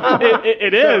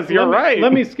 It is. You're right.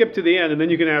 Let me skip to the end, and then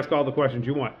you can ask all the questions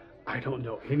you want. I don't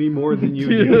know any more than you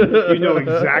do. You know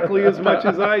exactly as much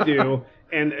as I do,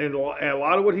 and a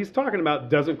lot of what he's talking about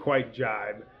doesn't quite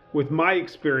jibe with my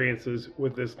experiences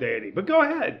with this deity. But go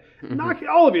ahead, knock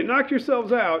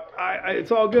yourselves out.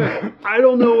 It's all good. I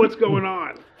don't know what's going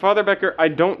on. Father Becker, I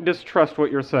don't distrust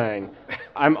what you're saying.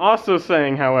 I'm also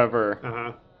saying,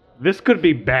 however, this could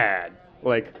be bad.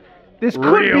 Like, This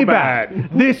could real be bad.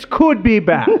 This could be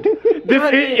bad.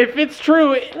 if it's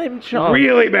true,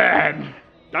 really bad.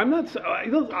 I'm not.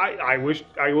 I wish.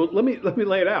 I will. Let me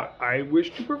lay it out. I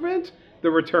wish to prevent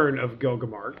the return of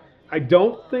Gilgamesh. I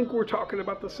don't think we're talking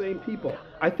about the same people.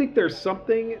 I think there's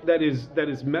something that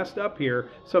is messed up here,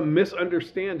 some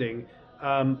misunderstanding.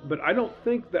 But I don't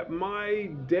think that my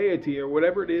deity or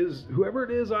whoever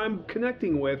it is I'm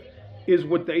connecting with, is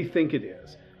what they think it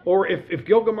is. Or if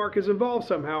Gilgamesh is involved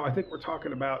somehow, I think we're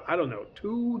talking about, I don't know,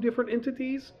 two different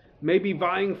entities, maybe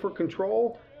vying for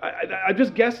control. I'm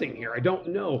just guessing here. I don't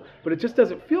know, but it just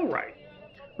doesn't feel right.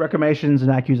 Reclamations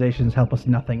and accusations help us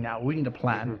nothing now. We need a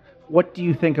plan. What do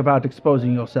you think about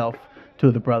exposing yourself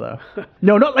to the brother?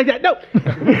 No, not like that. No.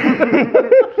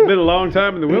 It's been a long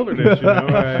time in the wilderness, you know.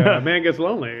 A man gets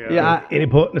lonely. Yeah. Any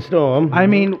port in a storm. I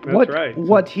mean, That's right.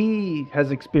 what he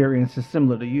has experienced is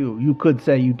similar to you. You could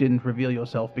say you didn't reveal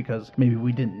yourself because maybe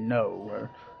we didn't know, or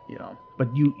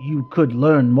but you could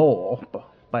learn more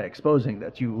by exposing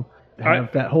that you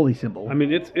have that holy symbol. I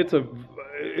mean, it's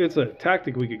a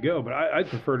tactic we could go, but I'd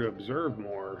prefer to observe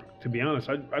more. To be honest,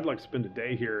 I'd like to spend a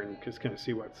day here and just kind of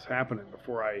see what's happening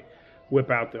before I whip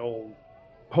out the old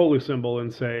holy symbol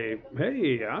and say,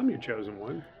 "Hey, I'm your chosen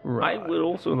one." I would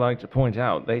also like to point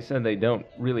out, they said they don't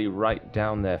really write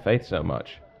down their faith so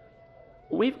much.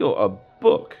 We've got a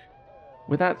book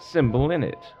with that symbol in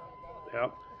it.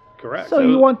 Yep, correct. So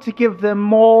you want to give them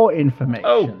more information?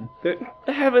 Oh,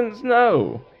 heavens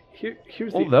no.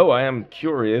 Here's Although I am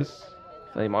curious,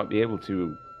 they might be able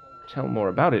to tell more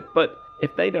about it. But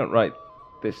if they don't write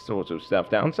this sort of stuff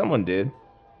down, someone did.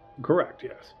 Correct,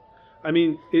 yes. I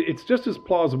mean, it's just as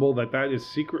plausible that is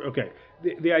secret. Okay,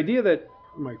 the idea that,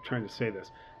 how am I trying to say this?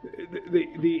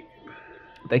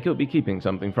 They could be keeping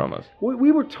something from us.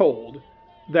 We were told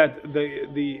that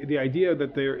the idea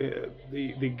that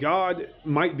the god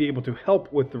might be able to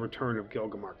help with the return of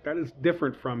Gilgamesh. That is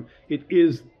different from it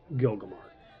is Gilgamesh.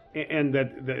 And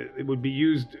that it would be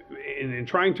used in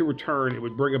trying to return, it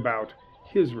would bring about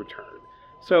his return.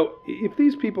 So if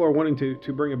these people are wanting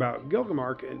to bring about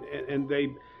Gilgamesh, and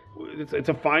it's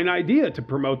a fine idea to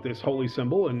promote this holy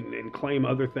symbol and claim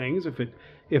other things if it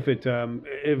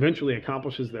eventually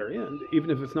accomplishes their end, even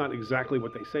if it's not exactly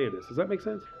what they say it is. Does that make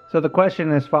sense? So the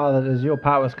question is, Father, does your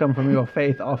powers come from your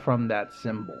faith or from that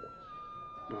symbol?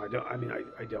 No, I don't. I mean,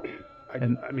 I don't.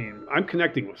 I mean, I'm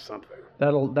connecting with something.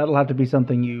 That'll have to be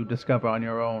something you discover on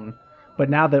your own. But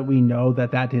now that we know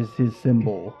that is his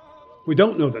symbol, we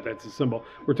don't know that that's a symbol.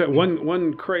 We're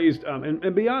one crazed,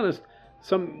 and be honest,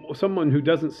 someone who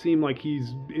doesn't seem like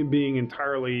he's being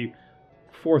entirely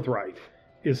forthright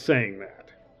is saying that.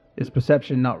 Is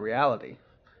perception not reality?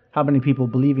 How many people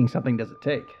believing something does it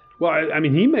take? Well, I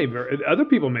mean, other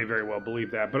people may very well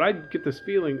believe that, but I get this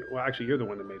feeling. Well, actually, you're the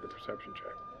one that made the perception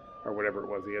check, or whatever it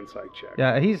was, the insight check.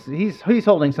 Yeah, he's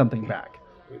holding something back.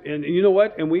 And you know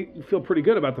what? And we feel pretty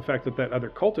good about the fact that other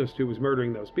cultist who was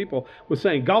murdering those people was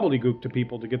saying gobbledygook to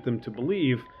people to get them to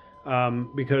believe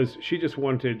because she just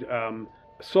wanted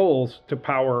souls to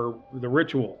power the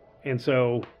ritual. And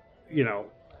so,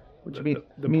 Which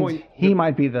means he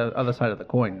might be the other side of the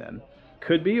coin then.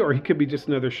 Could be, or he could be just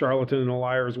another charlatan and a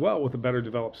liar as well with a better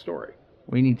developed story.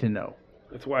 We need to know.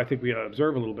 That's why I think we got to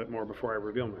observe a little bit more before I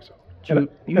reveal myself.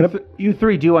 You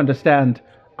three do understand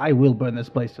I will burn this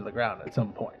place to the ground at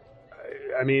some point.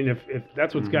 I mean, if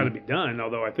that's what's got to be done,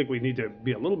 although I think we need to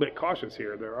be a little bit cautious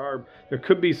here. There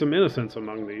could be some innocents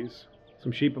among these,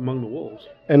 some sheep among the wolves.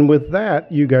 And with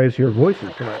that, you guys hear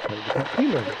voices from outside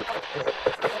the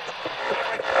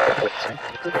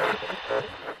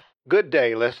Good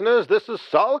day, listeners. This is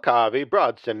Saul Carvey,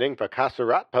 broadsending for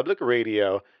Kasserat Public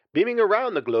Radio, beaming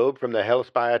around the globe from the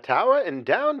Hellspire Tower in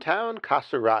downtown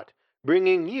Kasserat,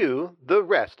 bringing you the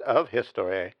rest of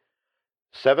history.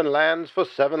 7 lands for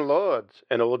 7 lords,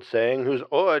 an old saying whose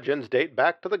origins date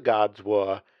back to the Gods'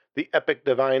 War, the epic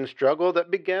divine struggle that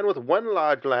began with 1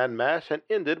 large landmass and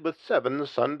ended with 7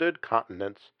 sundered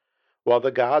continents. While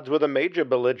the gods were the major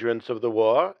belligerents of the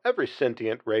war, every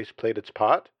sentient race played its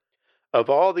part. Of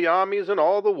all the armies and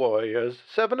all the warriors,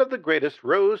 7 of the greatest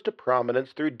rose to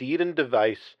prominence through deed and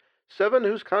device, 7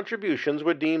 whose contributions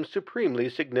were deemed supremely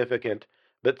significant,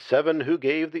 but 7 who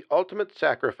gave the ultimate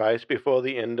sacrifice before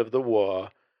the end of the war.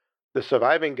 The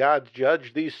surviving gods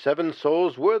judged these 7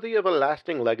 souls worthy of a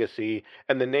lasting legacy,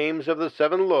 and the names of the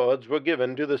 7 lords were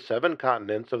given to the 7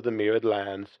 continents of the Mirrored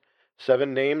Lands.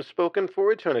 7 names spoken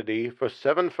for eternity for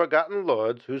 7 forgotten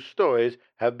lords whose stories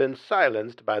have been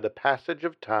silenced by the passage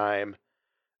of time.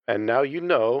 And now you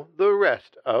know the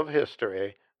rest of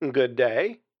history. Good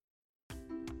day.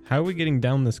 How are we getting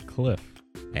down this cliff?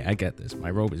 Hey, I get this. My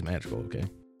robe is magical, okay?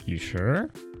 You sure?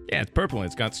 Yeah, it's purple and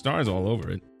it's got stars all over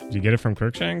it. Did you get it from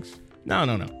Crookshanks?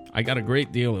 No. I got a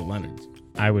great deal at Leonard's.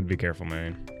 I would be careful,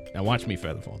 man. Now watch me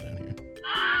feather fall down here.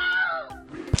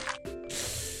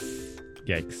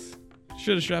 Yikes.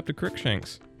 Should have shopped at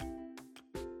Crookshanks.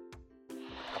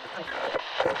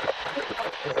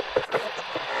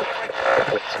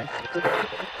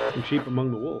 Some sheep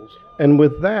among the wolves. And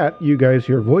with that, you guys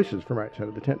hear voices from outside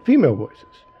of the tent. Female voices.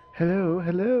 Hello,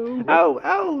 hello.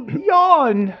 Oh,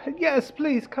 yawn. Yes,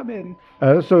 please come in.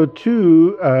 So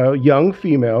 2 young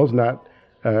females, not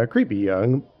creepy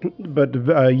young, but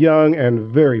young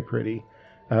and very pretty.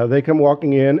 They come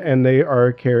walking in, and they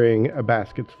are carrying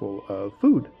baskets full of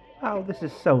food. Oh, this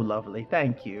is so lovely.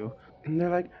 Thank you. And they're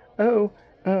like,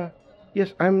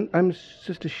 yes, I'm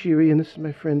Sister Shiri, and this is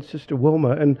my friend Sister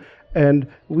Wilma, and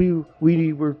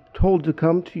we were told to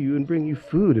come to you and bring you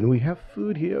food, and we have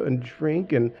food here and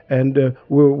drink, and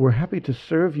we're happy to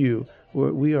serve you.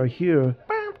 We are here.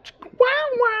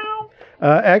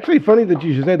 Actually, funny that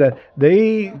you should say that.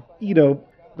 They,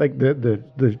 like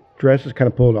the dress is kind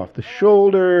of pulled off the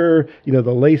shoulder. The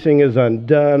lacing is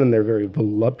undone, and they're very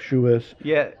voluptuous.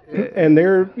 Yeah, and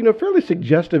they're fairly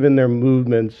suggestive in their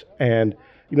movements, and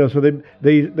so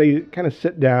they kind of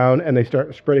sit down and they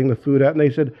start spreading the food out, and they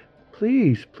said,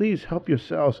 please help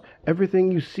yourselves.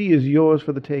 Everything you see is yours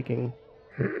for the taking.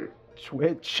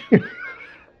 Twitch.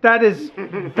 That is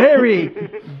very,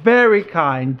 very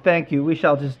kind. Thank you. We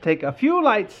shall just take a few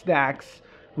light snacks.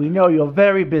 We know you're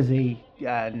very busy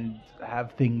and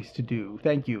have things to do.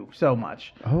 Thank you so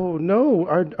much. Oh, no.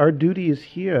 Our duty is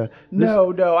here.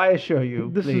 No, I assure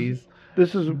you, please.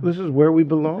 This is where we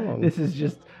belong. This is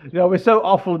just, we're so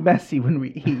awful messy when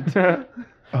we eat.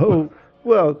 Oh,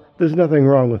 well, there's nothing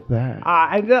wrong with that.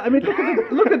 I mean,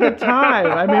 look at the time.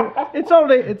 I mean,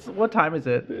 it's what time is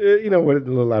it? What, a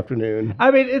little afternoon. I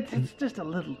mean, it's just a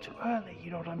little too early. You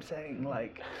know what I'm saying?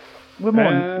 Like, we're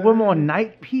more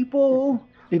night people.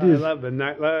 I love the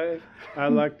nightlife. I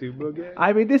like to boogie.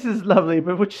 I mean, this is lovely,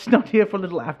 but we're just not here for a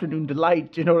little afternoon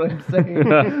delight. You know what I'm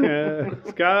saying?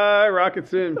 Sky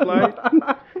rockets in flight.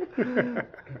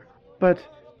 But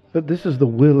this is the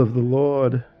will of the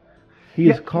Lord. He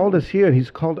has called us here, and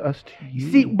he's called us to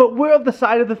you. See, but we're of the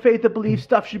side of the faith that believes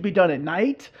stuff should be done at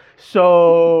night.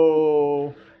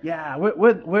 So, yeah,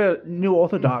 we're New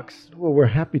Orthodox. Well, we're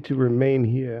happy to remain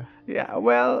here. Yeah,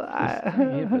 well,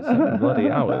 for 7 bloody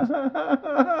hours.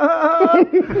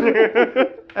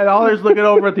 And all there's looking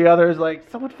over at the others like,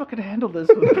 someone fucking handle this.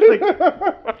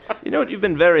 What? You've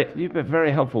been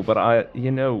very helpful, but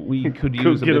we could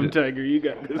use Go get him, Tiger. You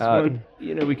got this one.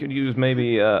 We could use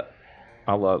maybe.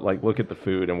 I'll look at the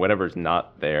food and whatever's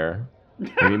not there.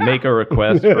 Maybe make a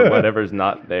request for whatever's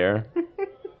not there.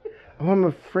 Oh, I'm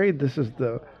afraid this is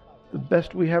the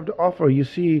best we have to offer. You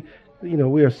see,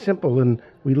 we are simple and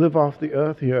we live off the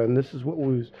earth here, and this is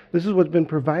what's been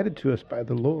provided to us by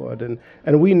the Lord, and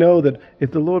we know that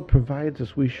if the Lord provides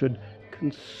us, we should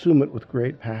consume it with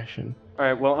great passion. All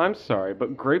right, well, I'm sorry,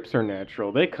 but grapes are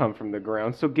natural. They come from the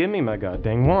ground, so give me my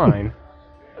goddamn wine.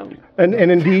 And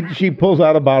indeed, she pulls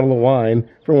out a bottle of wine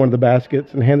from one of the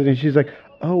baskets and hands it to you. She's like,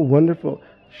 "Oh, wonderful.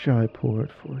 Shall I pour it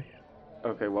for you?"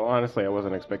 Okay, well, honestly, I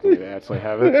wasn't expecting you to actually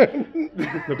have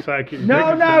it. Looks like you're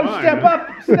No, drinking some wine, step huh?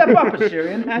 up, step up,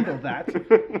 Assyrian. Handle that.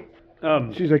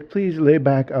 She's like, "Please lay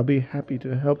back. I'll be happy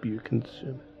to help you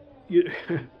consume it." You,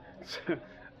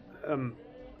 I'm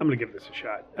going to give this a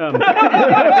shot.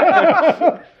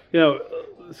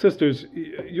 Sisters,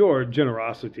 your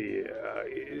generosity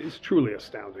is truly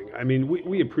astounding. I mean,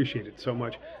 we appreciate it so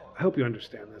much. I hope you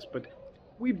understand this, but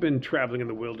we've been traveling in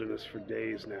the wilderness for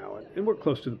days now, and we're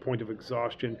close to the point of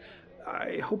exhaustion.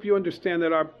 I hope you understand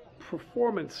that our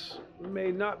performance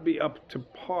may not be up to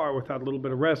par without a little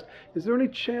bit of rest. Is there any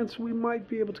chance we might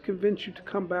be able to convince you to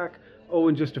come back,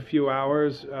 in just a few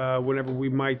hours, whenever we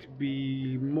might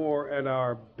be more at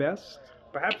our best?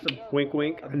 Perhaps a wink,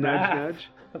 wink, a nudge,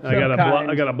 nudge. I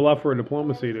got a bluff or a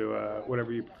diplomacy to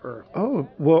whatever you prefer. Oh,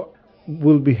 well,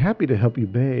 we'll be happy to help you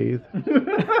bathe.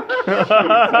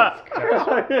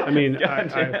 I mean,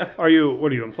 what are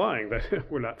you implying? That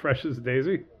we're not fresh as a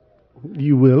daisy?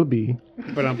 You will be.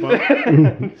 But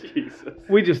Jesus.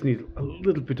 we just need a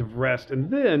little bit of rest, and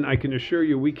then I can assure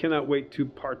you we cannot wait to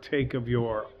partake of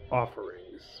your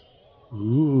offerings.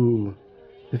 Ooh,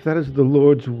 if that is the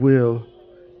Lord's will.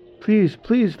 Please,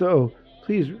 though,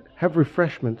 please have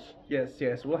refreshments.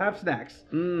 Yes, we'll have snacks.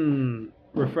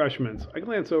 Refreshments. I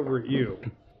glance over at you,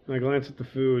 and I glance at the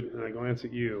food, and I glance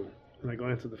at you, and I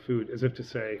glance at the food, as if to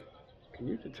say, can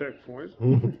you detect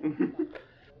poison?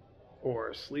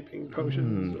 Or sleeping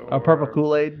potions? A purple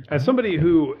Kool-Aid. As somebody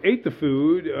who ate the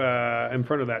food in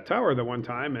front of that tower the one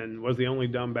time and was the only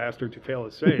dumb bastard to fail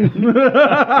his save,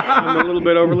 I'm a little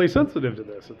bit overly sensitive to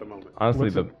this at the moment.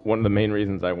 Honestly, one of the main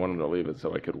reasons I wanted to leave it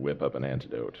so I could whip up an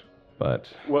antidote. But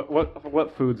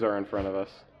What foods are in front of us?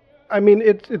 I mean,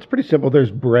 it's pretty simple.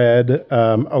 There's bread,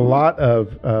 a lot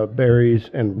of berries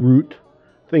and root,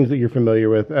 things that you're familiar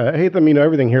with. Hatham,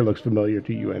 everything here looks familiar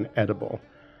to you and edible.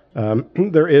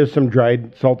 There is some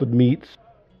dried salted meats,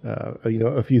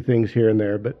 a few things here and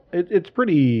there, but it's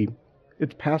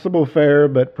passable fare,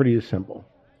 but pretty simple.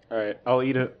 All right, I'll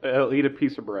eat a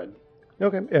piece of bread,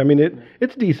 Okay, I mean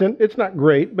it's decent. It's not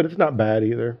great, but it's not bad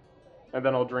either. and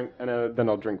then I'll drink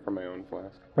from my own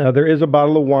flask. There is a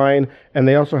bottle of wine, and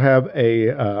they also have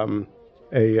a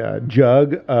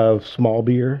jug of small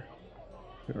beer,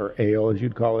 or ale as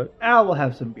you'd call it. Al will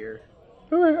have some beer.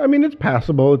 I mean, it's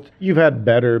passable. You've had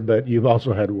better, but you've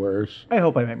also had worse. I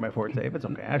hope I make my forte. If it's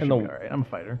okay, I should be all right. I'm a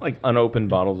fighter. like unopened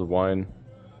bottles of wine.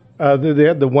 They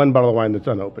had the one bottle of wine that's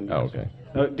unopened. Oh, okay.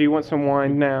 Do you want some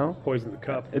wine now? Poison the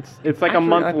cup. It's like Actually, a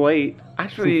month late.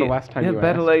 Actually, since the last time you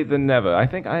better asked. late than never. I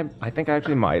think I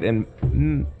actually might.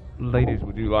 And ladies,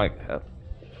 would you like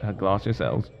a glass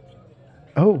yourselves?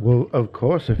 Oh, well, of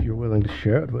course, if you're willing to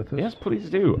share it with us. Yes, please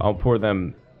do. I'll pour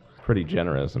them pretty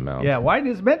generous amount. Yeah, wine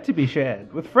is meant to be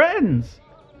shared with friends.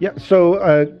 Yeah, so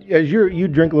as you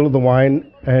drink a little of the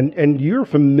wine, and you're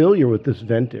familiar with this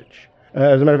vintage.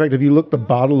 As a matter of fact, if you look the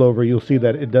bottle over, you'll see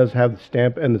that it does have the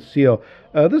stamp and the seal.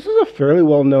 This is a fairly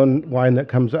well-known wine that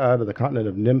comes out of the continent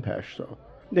of Nimpesh. So,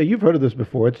 yeah, you've heard of this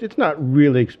before. It's not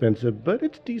really expensive, but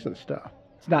it's decent stuff.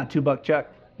 It's not $2 Chuck.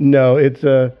 No, it's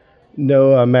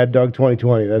no Mad Dog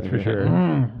 2020, that's for sure.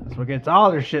 That's what gets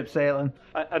all their ships sailing.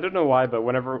 I don't know why, but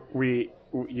whenever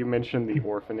you mentioned the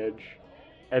orphanage,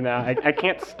 and I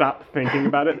can't stop thinking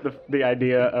about it. The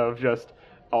idea of just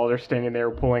Alder standing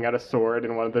there pulling out a sword,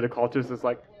 and one of the cultists is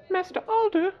like, "Master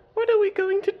Alder, what are we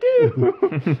going to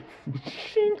do?"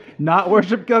 Not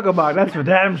worship Guggamog, that's for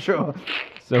damn sure.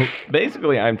 So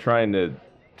basically, I'm trying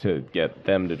to get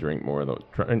them to drink more of those.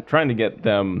 Trying to get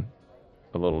them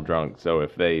a little drunk. So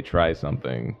if they try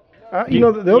something, You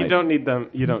don't need them.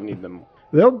 You don't need them.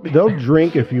 They'll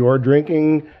drink if you are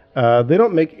drinking. They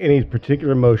don't make any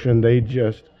particular motion. They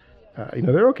just,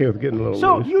 they're okay with getting a little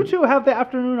So loose. you two have the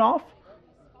afternoon off?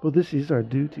 Well, this is our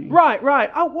duty. Right.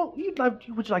 Oh, well,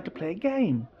 would you like to play a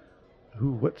game?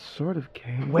 Ooh, what sort of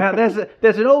game? Well, there's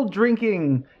an old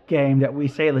drinking game that we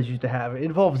sailors used to have. It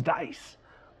involves dice.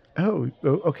 Oh,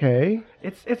 okay.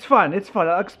 It's fun.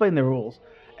 I'll explain the rules.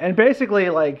 And basically,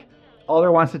 like,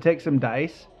 Alder wants to take some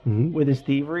dice with his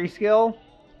thievery skill,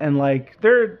 and like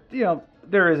there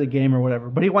is a game or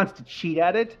whatever, but he wants to cheat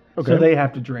at it, so they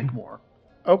have to drink more.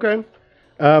 Okay.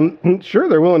 Sure,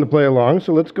 they're willing to play along,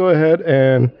 so let's go ahead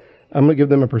and I'm going to give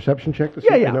them a perception check to see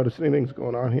if they notice anything's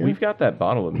going on here. we've got that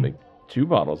bottle of two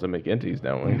bottles of McGinty's,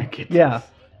 don't we? Yeah.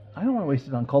 I don't want to waste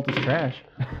it on cultist trash.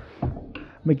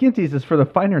 McGinty's is for the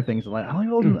finer things in life. I only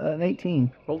rolled an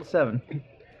 18. Rolled a 7.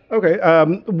 Okay.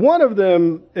 One of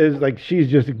them is like she's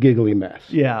just a giggly mess.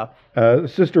 Yeah.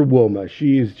 Sister Wilma,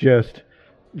 she's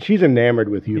enamored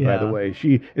with you. By the Yeah.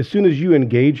 way, as soon as you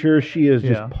engage her, she is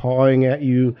just Yeah. pawing at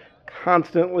you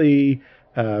constantly.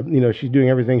 She's doing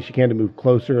everything she can to move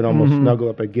closer and almost snuggle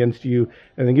up against you,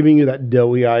 and then giving you that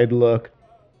doughy-eyed look.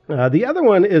 The other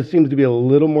one seems to be a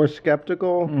little more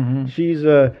skeptical. She's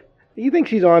you think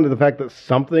she's on to the fact that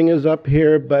something is up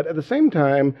here, but at the same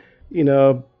time,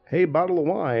 hey, bottle of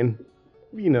wine,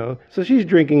 So she's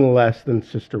drinking less than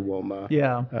Sister Wilma.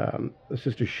 Yeah.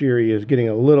 Sister Shiri is getting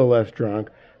a little less drunk.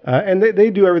 And they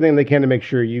do everything they can to make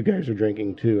sure you guys are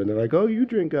drinking too. And they're like, "Oh, you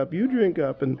drink up,"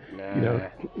 and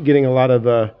getting a lot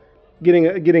of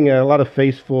getting a lot of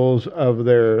facefuls of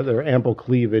their ample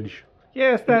cleavage.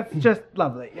 Yes, that's just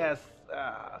lovely. Yes.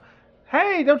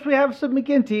 Hey, don't we have some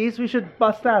McGinty's? We should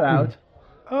bust that out.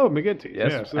 Oh, McGinty.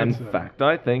 Yes, in fact,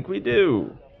 I think we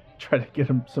do. Try to get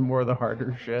him some more of the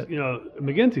harder shit.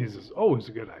 McGinty's is always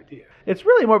a good idea. It's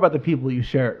really more about the people you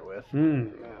share it with.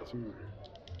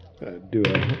 Do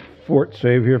a fort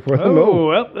save here for them. Oh,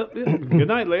 well, good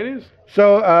night, ladies.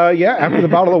 So, after the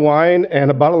bottle of wine and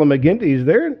a bottle of McGinty's,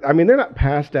 they're not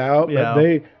passed out, Yeah.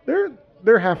 but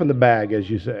they're half in the bag,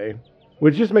 as you say,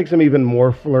 which just makes them even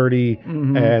more flirty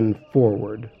and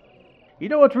forward. You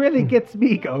know what really gets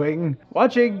me going?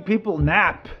 Watching people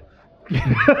nap.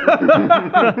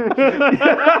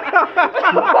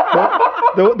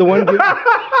 The one.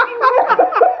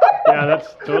 Yeah,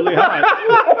 that's totally hot.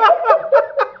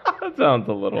 That sounds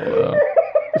a little.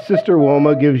 Sister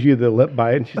Wilma gives you the lip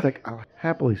bite, and she's like, "I'll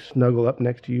happily snuggle up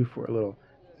next to you for a little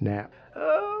nap."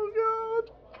 Oh,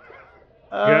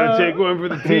 God. Gotta take one for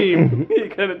the team. You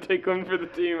gotta take one for the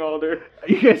team, Alder. Are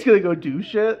you guys going to go do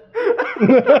shit?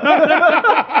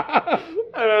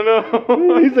 I don't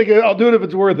know. He's like, "I'll do it if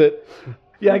it's worth it."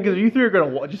 Yeah, because you three are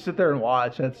going to just sit there and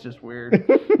watch. That's just weird.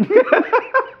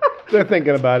 They're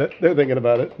thinking about it.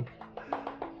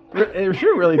 It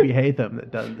should really be Hatham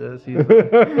that does this. He's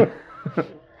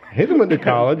Hit him into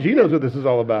college. He knows what this is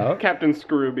all about. Captain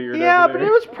Screwbeard. yeah, over but there.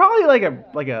 it was probably like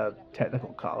a technical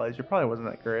college. It probably wasn't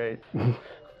that great. You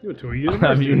went to a Have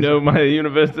university. you know my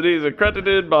university is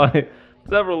accredited by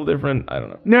several different, I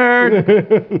don't know.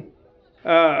 Nerd!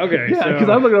 Okay, Yeah, so... because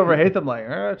I'm looking over Hatham like,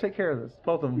 all right, take care of this.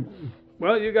 Both of them.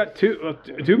 Well, you got two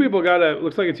people got to...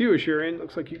 Looks like it's you, Shurian.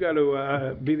 Looks like you got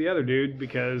to be the other dude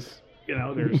because,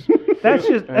 there's... That's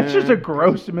just a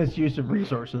gross misuse of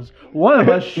resources. One of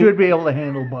us should be able to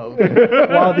handle both,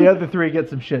 while the other three get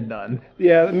some shit done.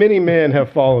 Yeah, many men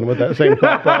have fallen with that same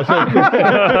thought process.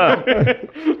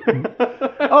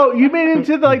 Oh, you made it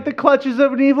into the clutches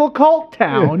of an evil cult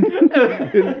town.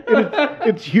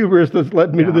 It's hubris that's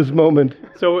led me to this moment.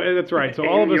 So that's right. So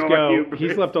all of us You're go. hubris.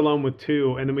 He's left alone with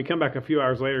two, and then we come back a few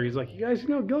hours later. He's like, "You guys,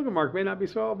 Gilgamesh may not be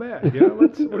so all bad.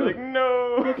 We're like,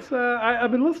 no.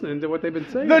 I've been listening to what they've been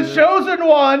saying. The chosen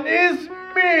one is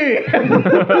me.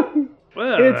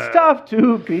 Well, It's tough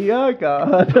to be a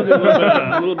god.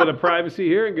 a little bit of privacy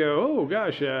here and go. Oh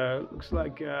gosh, looks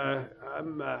like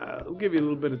I'll give you a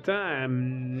little bit of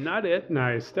time. Not it. And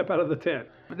I step out of the tent.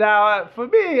 Now, for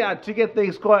me, to get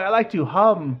things going, I like to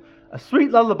hum a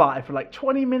sweet lullaby for like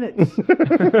 20 minutes.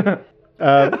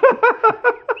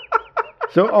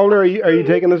 So, Alder, are you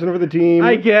taking this one for the team?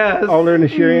 I guess. Alder and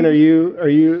Ashirian, are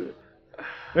you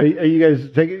guys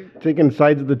taking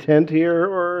sides of the tent here,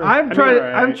 or I'm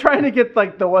trying to get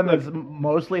the one that's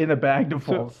mostly in the bag to So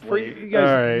fall for asleep. you guys,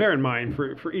 All right. bear in mind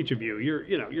for each of you,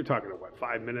 you're talking about what,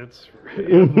 5 minutes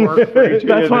of work for each of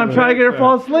That's you. why I'm trying to get her to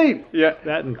fall asleep. Yeah.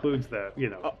 That includes the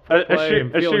foreplay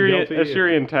and feeling guilty.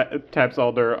 Ashurian taps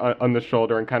Alder on the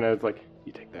shoulder and kind of is like,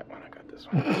 "You take that one. I got this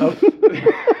one."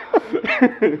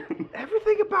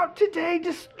 Everything about today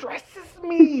distresses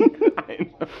me. I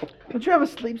know. Don't you have a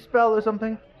sleep spell or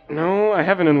something? No, I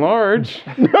haven't enlarged.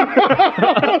 Wait for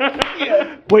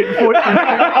it.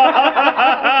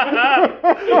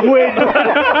 Wait.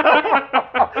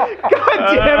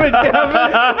 God damn it,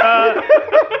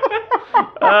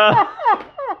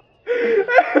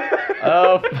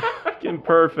 Oh, fucking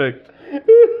perfect.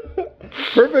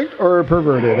 perfect or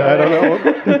perverted? I don't know.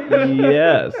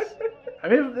 Yes. I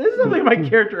mean, this is something my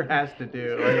character has to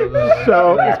do. I don't know.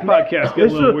 So, This podcast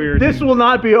gets a little weird. This will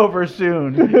not be over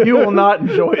soon. You will not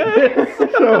enjoy this.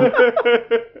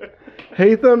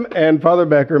 Hatham and Father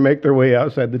Becker make their way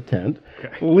outside the tent,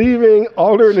 leaving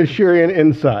Alder and Ashirian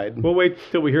inside. We'll wait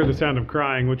till we hear the sound of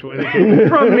crying, which will indicate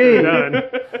From me. done,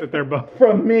 that they're both.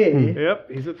 From me.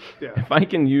 Yep, yeah. If I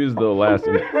can use the last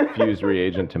infused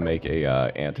reagent to make a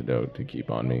antidote to keep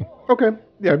on me. Okay,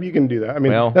 yeah, you can do that. I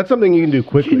mean, Well- that's something you can do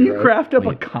quickly. Can you right? craft up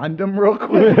a condom real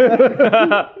quick?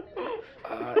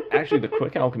 actually, the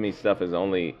quick alchemy stuff is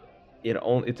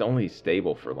it's only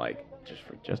stable for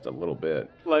just a little bit.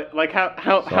 Like how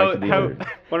Why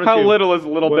don't how you- little is a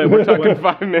little bit? We're talking 5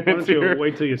 Why minutes don't you here.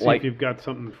 wait till you see Like- if you've got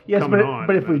something Yes, coming but, on?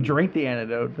 but if we and then- drink the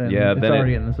antidote, then Yeah, it's then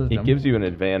already in the system. it gives you an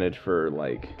advantage for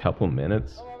like a couple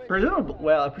minutes.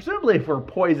 Presumably, if we're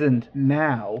poisoned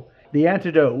now, the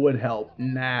antidote would help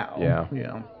now. Yeah. You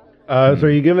know. So are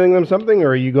you giving them something, or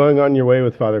are you going on your way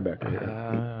with Father Becker?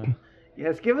 Here?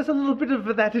 Yes, give us a little bit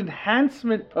of that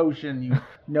enhancement potion you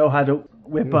know how to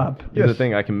whip up. Here's the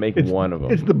thing: I can make one of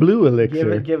them. It's the blue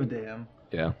elixir. Give it to him.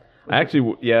 Yeah.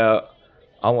 Actually, yeah,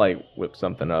 I'll like whip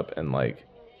something up and like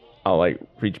I'll like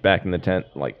reach back in the tent,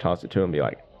 like toss it to him, and be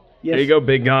like, Yes. "There you go,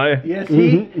 big guy." Yes,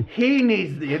 he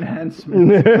needs the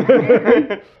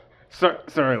enhancement.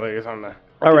 Sorry, ladies, on the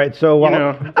All right, so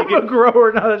while I'm a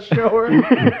grower, not a shower.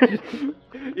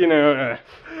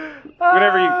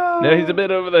 whenever you. No, he's a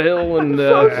bit over the hill, and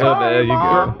so so sorry, there you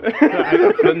Mom.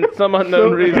 go. For some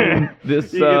unknown reason,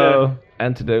 this gonna-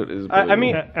 antidote is. I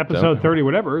mean, Episode 30,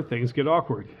 whatever, things get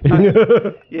awkward.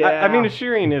 Yeah. I mean,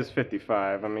 Shireen is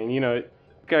 55. I mean,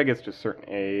 guy gets to a certain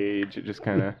age, it just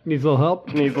kind of Needs a little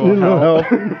help? needs a little help.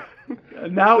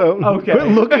 now, So, okay. quit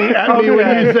looking at me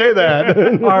when you say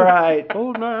that. All right.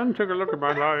 Old man, take a look at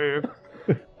my life.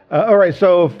 All right,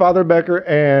 so Father Becker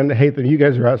and Hatham, you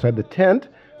guys are outside the tent.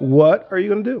 What are you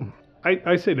going to do?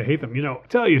 I say to Hatham,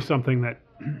 tell you something that,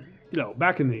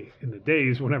 back in the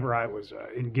days whenever I was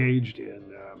engaged in,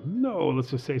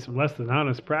 let's just say some less than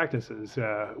honest practices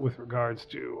with regards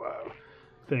to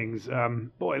things.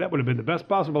 Boy, that would have been the best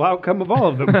possible outcome of all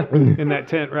of them in that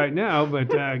tent right now. But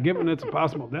given it's a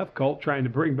possible death cult trying to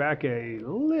bring back a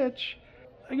lich,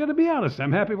 I got to be honest,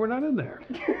 I'm happy we're not in there.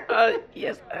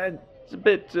 Yes, it's a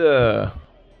bit. I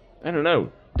don't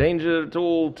know. Danger at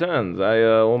all turns. I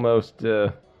almost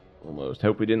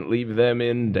hope we didn't leave them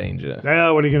in danger.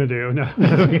 Well, what are you going to do?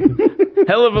 No.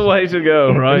 Hell of a way to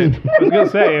go, right? I was going to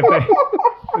say,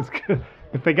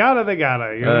 if they gotta, they gotta.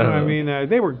 I mean,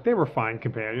 they were fine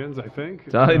companions, I think.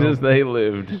 Died So, as they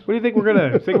lived. what do you think we're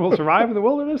gonna think we'll survive in the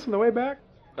wilderness on the way back?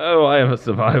 Oh, I have a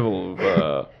survival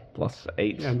of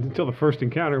 +8. And until the first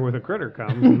encounter with a critter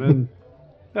comes, and then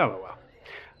well.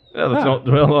 Well, let's not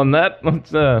dwell on that.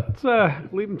 Let's Let's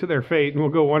leave them to their fate, and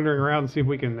we'll go wandering around and see if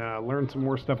we can learn some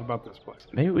more stuff about this place.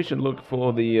 maybe we should look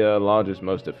for the largest,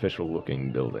 most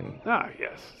official-looking building. Ah,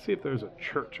 yes. See if there's a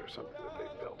church or something that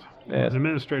they've built. Yes. An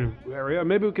administrative area.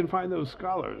 Maybe we can find those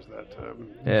scholars that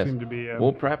Yes. seem to be.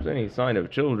 Or perhaps any sign of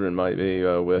children might be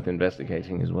worth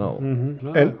investigating as well.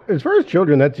 And as far as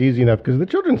children, that's easy enough because the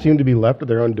children seem to be left to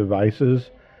their own devices.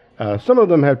 Some of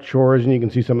them have chores, and you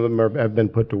can see some of them have been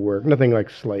put to work. Nothing like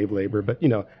slave labor, but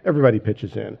everybody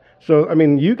pitches in. So I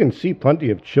mean, you can see plenty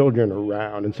of children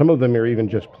around, and some of them are even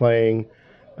just playing.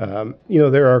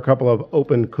 There are a couple of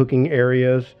open cooking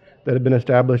areas that have been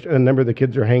established, and a number of the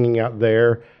kids are hanging out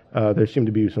there. There seem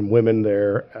to be some women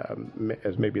there,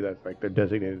 as maybe that's like they're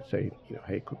designated to say,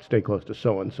 hey, stay close to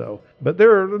so and so. But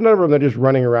there are a number of them that are just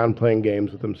running around playing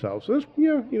games with themselves. So there's,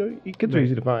 kids are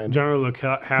easy to find. Generally look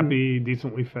happy,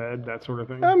 decently fed, that sort of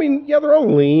thing. I mean, yeah, they're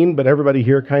all lean, but everybody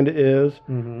here kind of is.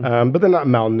 But they're not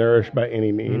malnourished by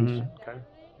any means. Okay.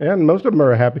 And most of them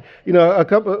are happy.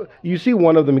 You see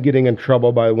one of them getting in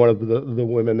trouble by one of the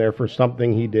women there for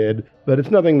something he did, but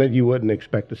it's nothing that you wouldn't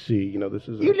expect to see. This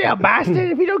is You little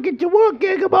bastard! If you don't get to work,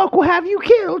 Gigabuck will have you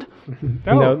killed. Good.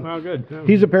 Oh.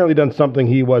 He's apparently done something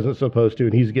he wasn't supposed to,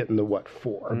 and he's getting the what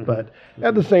for. But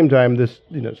at the same time, this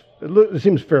it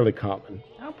seems fairly common.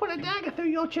 I'll put a dagger through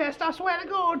your chest. I swear to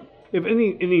God. If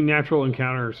any natural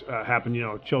encounters happen,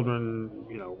 children,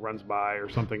 runs by or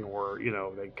something, or,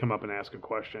 they come up and ask a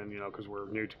question, because we're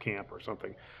new to camp or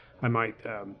something, I might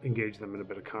engage them in a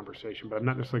bit of conversation, but I'm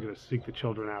not necessarily going to seek the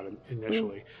children out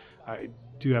initially. I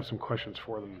do have some questions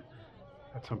for them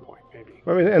at some point, maybe.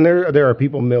 I mean, and there are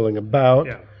people milling about.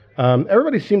 Yeah.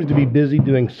 Everybody seems to be busy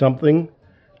doing something,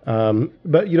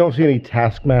 but you don't see any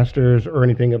taskmasters or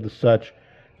anything of the such.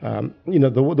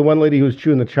 The one lady who was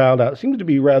chewing the child out seems to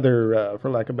be rather, for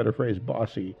lack of a better phrase,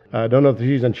 bossy. I don't know if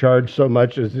she's in charge so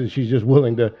much as she's just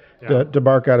willing to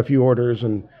bark out a few orders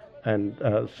and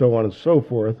so on and so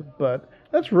forth. But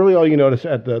that's really all you notice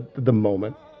at the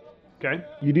moment. Okay.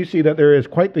 You do see that there is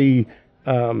quite the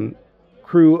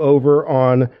crew over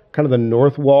on kind of the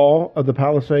north wall of the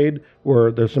palisade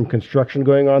where there's some construction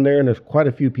going on there, and there's quite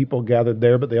a few people gathered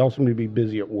there, but they all seem to be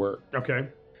busy at work. Okay.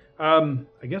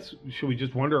 I guess, should we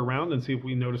just wander around and see if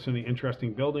we notice any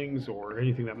interesting buildings or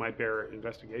anything that might bear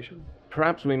investigation?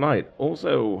 Perhaps we might.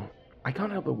 Also, I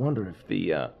can't help but wonder if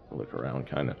look around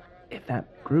kind of, if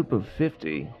that group of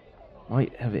 50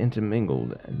 might have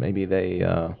intermingled, and maybe they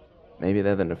Maybe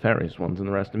they're the nefarious ones and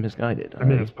the rest are misguided. I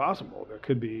mean, it's possible. There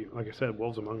could be, like I said,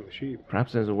 wolves among the sheep.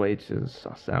 Perhaps there's a way to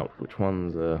suss out which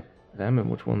ones are them and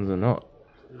which ones are not.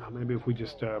 Maybe if we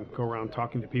just go around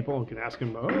talking to people and can ask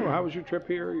them, oh, how was your trip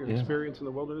here, your experience in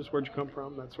the wilderness, where'd you come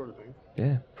from, that sort of thing.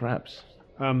 Yeah, perhaps.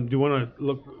 Do you want to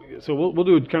look? So we'll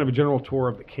do kind of a general tour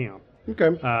of the camp.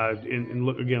 Okay. And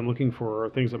look again, looking for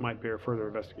things that might bear further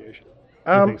investigation.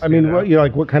 I mean,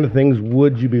 what kind of things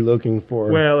would you be looking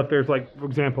for? Well, if there's like, for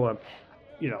example, a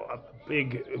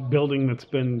big building that's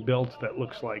been built that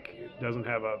looks like it doesn't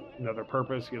have another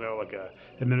purpose, like a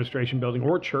administration building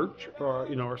or church, or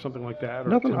or something like that. Or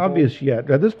nothing obvious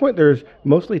yet. At this point, there's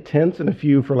mostly tents and a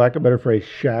few, for lack of a better phrase,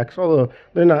 shacks. Although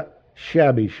they're not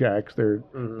shabby shacks.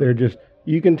 They're just,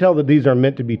 you can tell that these are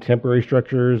meant to be temporary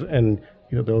structures, and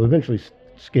they'll eventually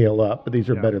scale up. But these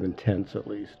are better than tents, at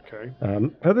least. Okay.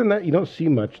 Other than that, you don't see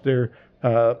much. There,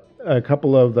 a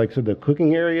couple of, like I said, the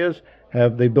cooking areas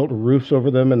they built roofs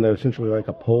over them, and they're essentially like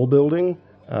a pole building.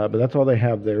 But that's all they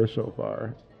have there so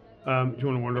far. Do you want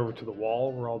to wander over to the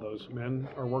wall where all those men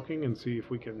are working and see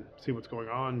if we can see what's going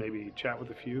on? Maybe chat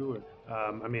with a few.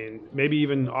 And, maybe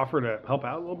even offer to help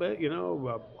out a little bit.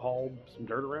 Haul some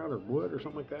dirt around or wood or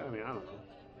something like that. I mean, I don't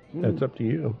know. That's up to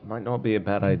you. Might not be a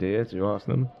bad idea to ask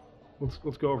them.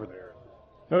 Let's go over there.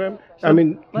 Okay. So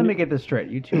let me get this straight.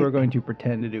 You two are going to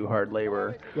pretend to do hard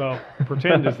labor. Well,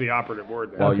 pretend is the operative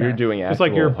word there. While you're doing it's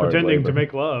like you're hard pretending labor. to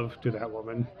make love to that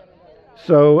woman.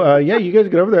 So, you guys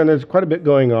get over there, and there's quite a bit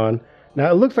going on.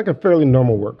 Now, it looks like a fairly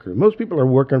normal work crew. Most people are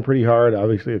working pretty hard.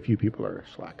 Obviously, a few people are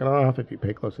slacking off. If you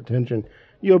pay close attention,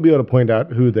 you'll be able to point out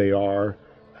who they are.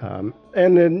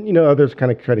 And then, others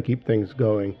kind of try to keep things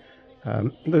going.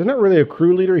 There's not really a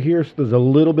crew leader here, so there's a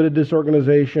little bit of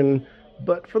disorganization.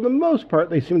 But for the most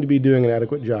part, they seem to be doing an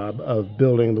adequate job of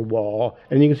building the wall.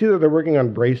 And you can see that they're working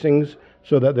on bracings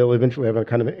so that they'll eventually have a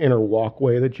kind of an inner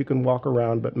walkway that you can walk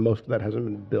around, but most of that hasn't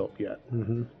been built yet.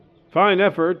 Mm-hmm. Fine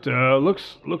effort.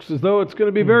 Looks as though it's going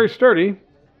to be very sturdy.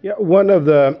 Yeah, one of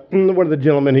the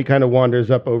gentlemen, he kind of wanders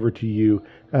up over to you.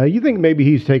 You think maybe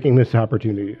he's taking this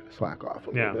opportunity to slack off a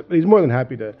little bit, but he's more than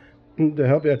happy to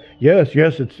help you. Yes,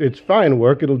 it's fine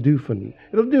work. It'll do for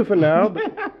now.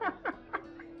 But...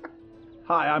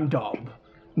 Hi, I'm Dob.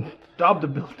 Dob the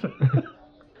Builder.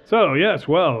 So, yes,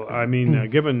 well, I mean,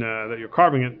 given that you're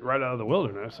carving it right out of the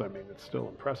wilderness, I mean, it's still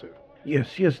impressive.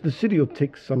 Yes, the city will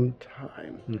take some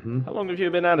time. Mm-hmm. How long have you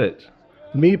been at it?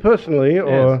 Me personally,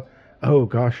 or... Oh,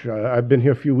 gosh, I've been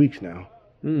here a few weeks now.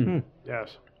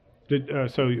 Yes.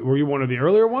 So were you one of the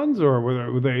earlier ones, or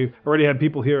were they already had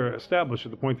people here established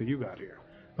at the point that you got here?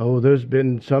 Oh, there's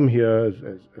been some here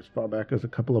as far back as a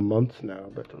couple of months now.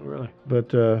 But really?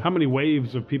 But how many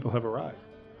waves of people have arrived?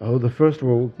 Oh, the first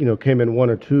one, came in one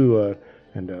or two,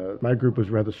 and my group was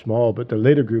rather small. But the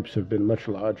later groups have been much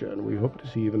larger, and we hope to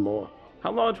see even more.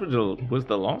 How large was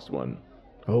the last one?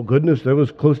 Oh goodness, there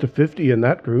was close to 50 in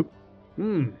that group.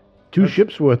 2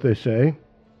 ships worth, they say.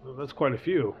 Well, that's quite a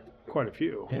few. Quite a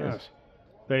few. Yes.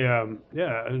 They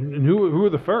and who are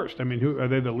the first? I mean, who are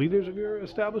they? The leaders of your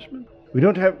establishment? We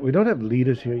don't have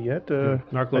leaders here yet.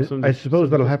 I suppose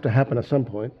that'll have to happen at some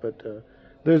point. But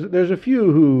there's a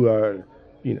few who are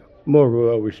more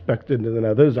well respected than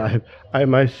others. I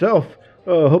myself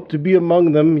hope to be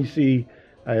among them. You see,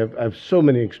 I have so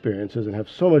many experiences and have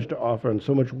so much to offer and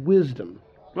so much wisdom.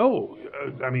 Oh,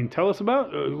 I mean, tell us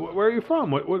about where are you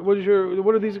from? What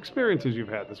are these experiences you've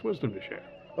had? This wisdom to share.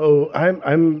 Oh,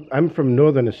 I'm from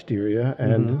northern Asteria,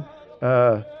 and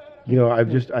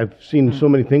I've seen so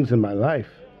many things in my life.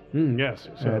 Yes.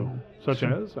 So, such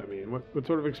as, I mean, what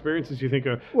sort of experiences do you think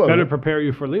are better prepare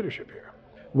you for leadership here?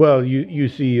 Well, you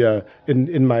see,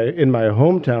 in my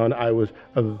hometown, I was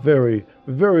a very,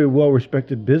 very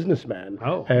well-respected businessman,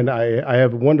 and I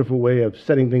have a wonderful way of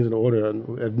setting things in order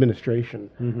and administration.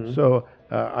 Mm-hmm. So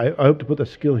I hope to put the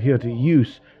skill here to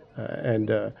use,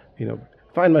 and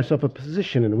find myself a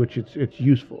position in which it's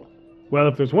useful. Well,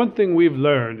 if there's one thing we've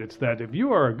learned, it's that if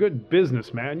you are a good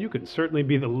businessman, you can certainly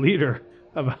be the leader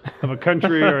of a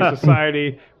country or a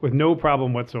society with no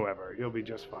problem whatsoever. You'll be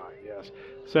just fine. Yes.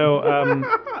 So but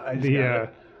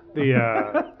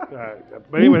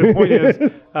anyway, the point is,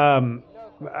 I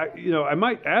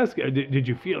might ask, did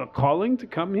you feel a calling to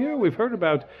come here? We've heard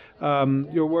about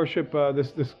your worship,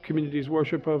 this community's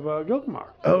worship of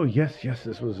Gilgamar. Oh yes,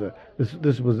 this was a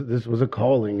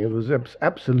calling. It was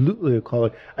absolutely a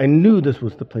calling. I knew this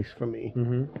was the place for me.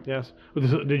 Mm-hmm. Yes.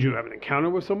 Did you have an encounter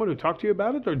with someone who talked to you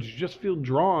about it, or did you just feel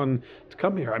drawn to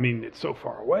come here? I mean, it's so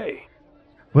far away.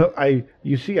 Well, I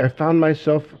found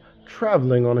myself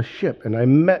traveling on a ship, and I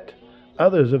met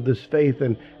others of this faith,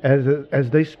 and as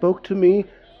they spoke to me,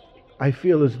 I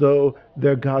feel as though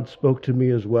their God spoke to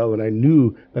me as well, and I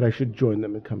knew that I should join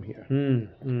them and come here.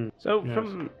 So,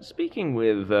 from speaking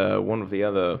with one of the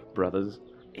other brothers,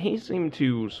 he seemed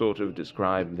to sort of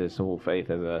describe this whole faith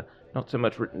as not so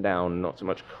much written down, not so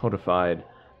much codified,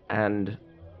 and,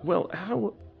 well,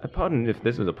 how, pardon if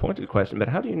this is a pointed question, but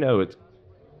how do you know it's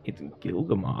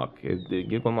Gilgamesh? Did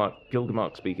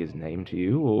Gilgamesh speak his name to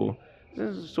you, or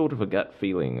is this sort of a gut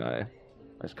feeling? I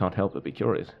just can't help but be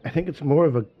curious. I think it's more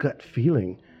of a gut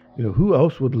feeling. Who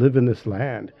else would live in this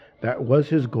land? That was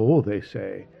his goal, they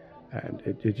say. And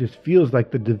it just feels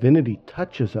like the divinity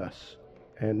touches us.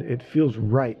 And it feels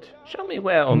right. Show me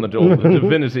where on the door the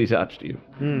divinity touched you.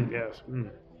 Yes.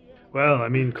 Well, I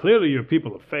mean, clearly you're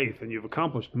people of faith, and you've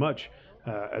accomplished much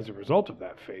as a result of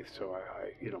that faith. So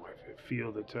I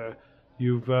feel that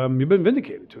you've been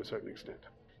vindicated to a certain extent.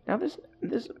 Now, this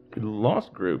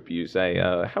lost group, you say,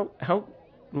 how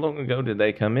long ago did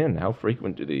they come in? How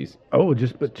frequent do these? Oh,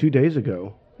 just but 2 days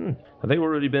ago. Have they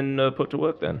already been put to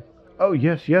work then? Oh,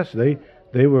 yes.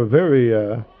 They were very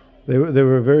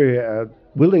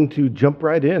willing to jump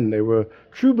right in. They were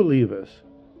true believers.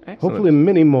 Excellent. Hopefully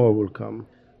many more will come.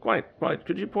 Quite.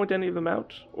 Could you point any of them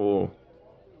out, or?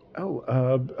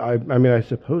 I mean, I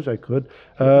suppose I could.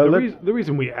 The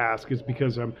reason we ask is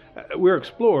because we're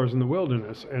explorers in the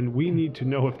wilderness, and we need to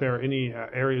know if there are any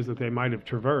areas that they might have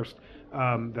traversed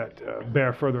that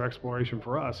bear further exploration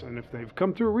for us. And if they've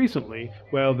come through recently,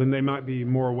 well, then they might be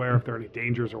more aware if there are any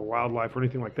dangers or wildlife or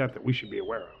anything like that we should be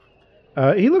aware of.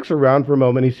 He looks around for a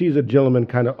moment. He sees a gentleman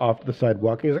kind of off to the side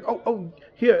walking. He's like, oh,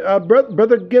 here,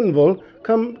 Brother Ginville,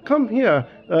 come here.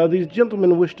 These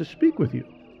gentlemen wish to speak with you.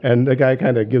 And the guy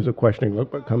kind of gives a questioning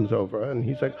look, but comes over, and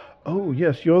he's like, "Oh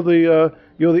yes, you're the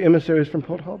emissaries from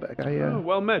Port Hallback."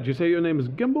 Well met. Did you say your name is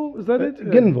Gimble? Is that it?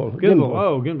 Ginville.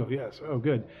 Oh, Ginville. Yes. Oh,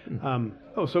 good.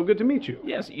 So good to meet you.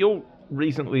 Yes, you're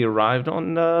recently arrived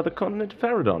on the continent of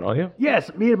Faradon, are you?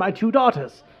 Yes, me and my 2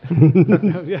 daughters.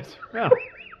 Yes. Well,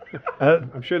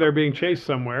 I'm sure they're being chased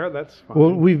somewhere. That's fine.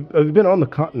 Well, we've been on the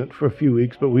continent for a few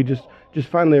weeks, but we just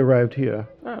finally arrived here.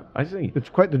 Oh, I see. It's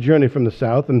quite the journey from the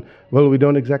south, and, well, we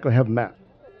don't exactly have a map.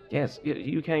 Yes,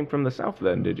 you came from the south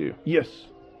then, did you? Yes.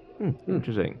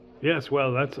 Interesting. Yes,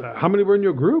 well, that's how many were in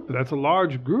your group? That's a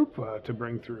large group to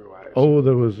bring through. Oh,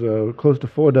 there was close to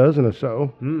 4 dozen or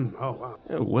so. Oh, wow.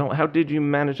 Well, how did you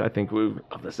manage? I think we're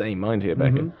of the same mind here,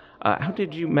 Beckett. How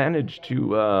did you manage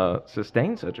to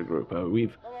sustain such a group?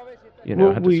 We've,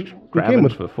 had to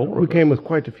scavenge for 4 of us. We came with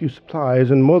quite a few supplies,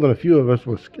 and more than a few of us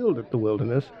were skilled at the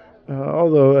wilderness.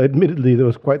 Although, admittedly, there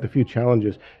was quite a few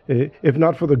challenges. If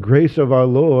not for the grace of our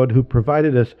Lord, who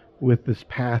provided us with this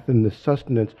path and this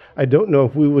sustenance, I don't know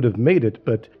if we would have made it,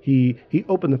 but he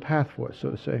opened the path for us,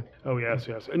 so to say. Oh, yes.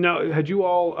 And now, had you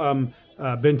all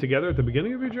been together at the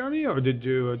beginning of your journey, or did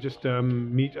you just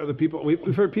meet other people?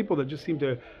 We've heard people that just seem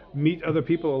to meet other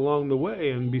people along the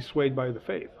way and be swayed by the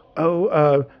faith.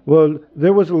 Oh, well,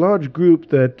 there was a large group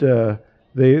that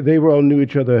they were all knew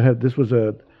each other. This was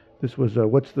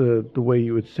what's the way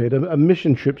you would say it? A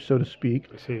mission trip, so to speak.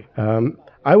 I see.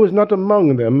 I was not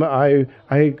among them. I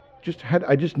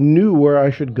just knew where I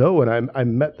should go, and I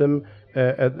met them.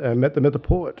 I met them at the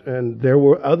port, and there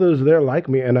were others there like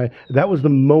me, and that was the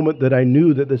moment that I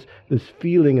knew that this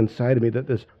feeling inside of me,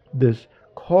 that this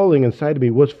calling inside of me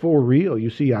was for real. You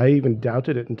see, I even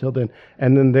doubted it until then,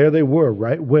 and then there they were,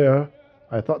 right where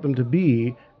I thought them to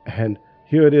be, and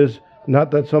here it is,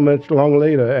 not that so much long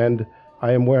later, and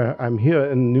I am where I'm here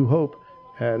in New Hope,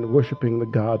 and worshiping the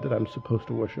God that I'm supposed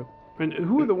to worship. And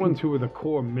who are the ones who were the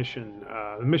core mission,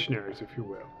 the missionaries, if you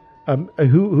will?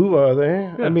 Who are they?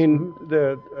 Yes. I mean,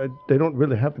 they don't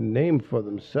really have a name for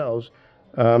themselves.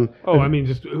 I mean,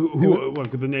 just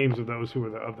what are the names of those who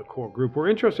are of the core group? We're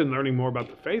interested in learning more about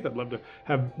the faith. I'd love to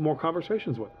have more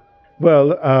conversations with them.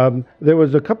 Well, there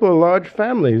was a couple of large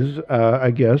families,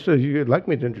 I guess. If you'd like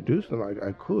me to introduce them,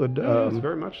 I could. Yes,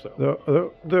 very much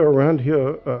so. They're around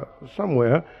here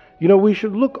somewhere. We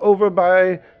should look over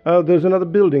by, there's another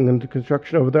building under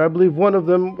construction over there. I believe one of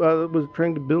them was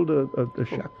trying to build a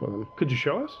shack for them. Could you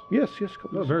show us? Yes.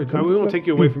 Oh, very good. We won't take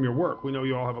you away from your work. We know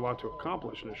you all have a lot to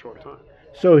accomplish in a short time.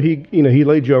 So he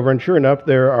laid you over, and sure enough,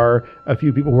 there are a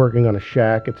few people working on a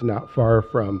shack. It's not far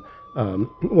from one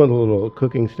of the little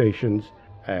cooking stations,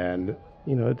 and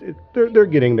they're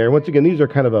getting there. Once again, these are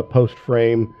kind of a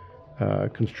post-frame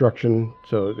construction,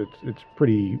 so it's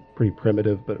pretty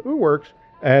primitive, but it works.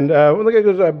 And when the guy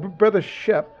goes, Brother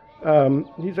Shep,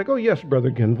 he's like, oh yes,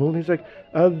 Brother Ginville. He's like,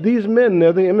 these men,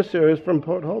 they're the emissaries from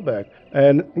Port Hallback,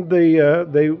 and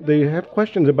they have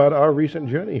questions about our recent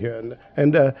journey here.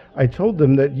 And I told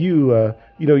them that you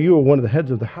were one of the heads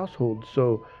of the household,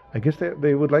 so I guess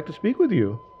they would like to speak with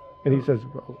you. And he says,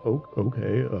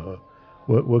 okay,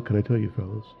 what can I tell you,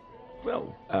 fellas?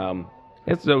 Well,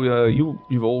 it's so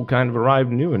you've all kind of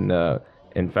arrived new in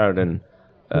Faradin.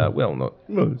 Well, not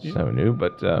so new,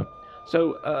 but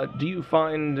do you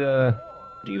find that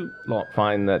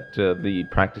the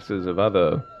practices of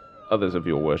others of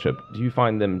your worship, do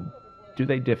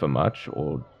they differ much,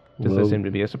 or does there seem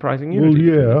to be a surprising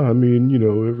unity? Well, yeah, I mean,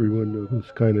 everyone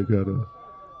has kind of got a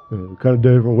kind of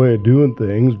different way of doing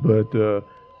things, but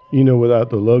without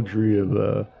the luxury of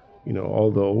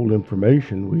all the old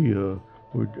information,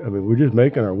 we're just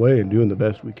making our way and doing the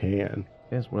best we can.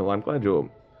 Yes, well, I'm glad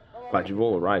you've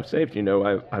all arrived safe.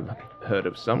 I've heard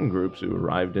of some groups who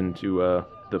arrived into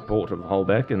the port of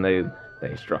Halbeck, and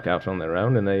they struck out on their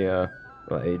own, and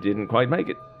they didn't quite make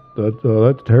it.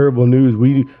 That's terrible news.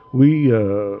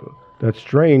 That's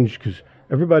strange because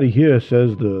everybody here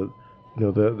says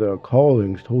the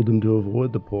callings told them to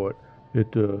avoid the port.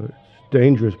 It's a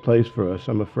dangerous place for us,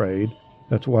 I'm afraid.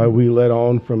 That's why we let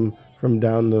on from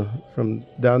down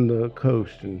the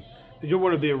coast. And you're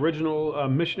one of the original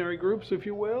missionary groups, if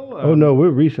you will. Oh no,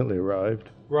 we're recently arrived.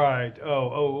 Right.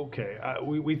 Oh, okay.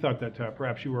 We thought that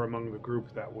perhaps you were among the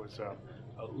group that was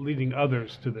leading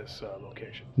others to this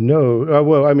location. No.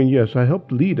 Well, I mean, yes, I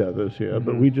helped lead others here,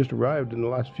 but we just arrived in the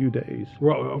last few days.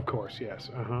 Well, of course, yes.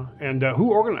 And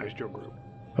who organized your group?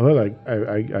 Well,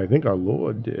 I think our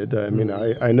Lord did. I mean,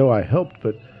 I know I helped,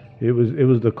 but it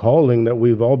was the calling that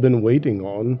we've all been waiting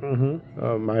on.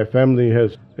 My family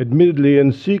has, admittedly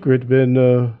in secret, been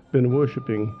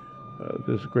worshiping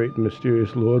this great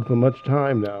mysterious Lord for much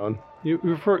time now. You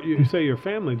say your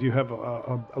family. Do you have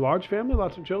a large family?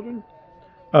 Lots of children?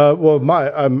 Well,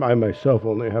 I myself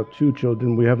only have 2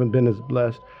 children. We haven't been as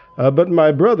blessed. But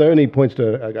my brother, and he points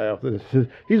to a guy off there, says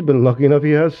he's been lucky enough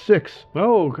he has 6.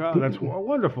 Oh, God, that's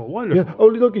wonderful. Yeah. Oh,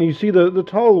 look, and you see the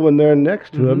tall one there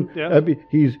next to him. Yes.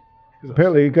 He's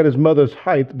apparently got his mother's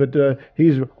height, but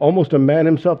he's almost a man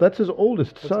himself. That's his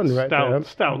oldest son right there.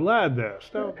 Stout lad there.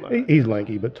 He's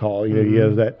lanky but tall. He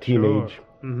has that teenage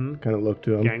kind of look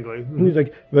to him. Gangly. And he's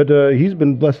like, but he's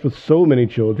been blessed with so many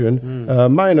children.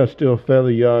 Mine are still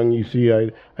fairly young. You see,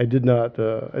 I did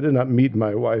not meet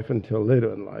my wife until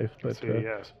later in life. But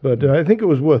yes. But I think it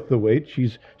was worth the wait.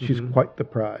 She's quite the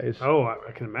prize. Oh,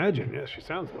 I can imagine. Yes, she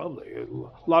sounds lovely.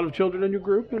 A lot of children in your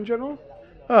group in general?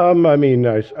 I mean,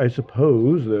 I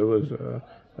suppose there was,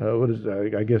 what is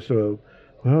that? I guess, well,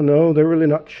 no, they're really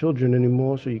not children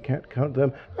anymore, so you can't count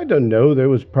them. I don't know. There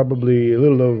was probably a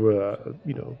little over,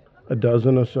 a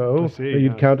dozen or so. I see,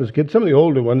 You'd count as kids. Some of the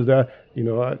older ones, I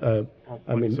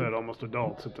mean, said almost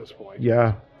adults at this point.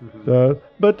 Yeah.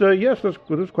 But yes, there's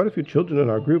quite a few children in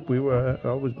our group. We were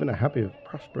always been a happy,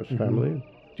 prosperous family.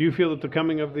 Do you feel that the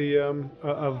coming of the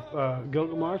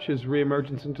Gilgamesh, his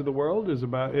reemergence into the world, is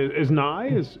nigh,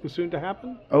 is soon to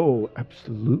happen? Oh,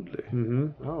 absolutely.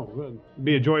 Oh, good.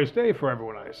 Be a joyous day for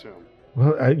everyone, I assume.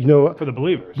 Well, for the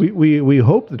believers. We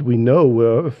hope that we know.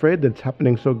 We're afraid that it's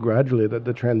happening so gradually that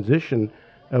the transition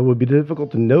will be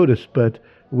difficult to notice, but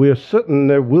we're certain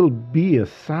there will be a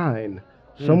sign.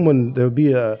 There'll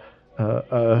be a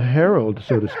herald,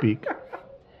 so to speak.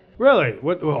 Really?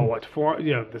 What form?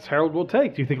 This herald will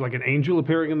take? Do you think like an angel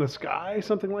appearing in the sky,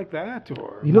 something like that,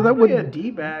 or that would be a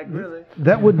D-bag, really?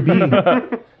 That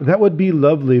would be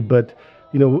lovely, but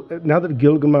now that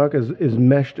Gilgamesh is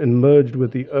meshed and merged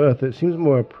with the earth, it seems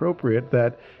more appropriate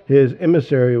that his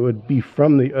emissary would be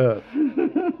from the earth.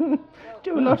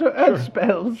 Do a lot of earth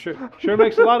spells. Sure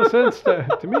makes a lot of sense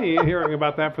to me hearing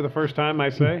about that for the first time. I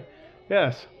say,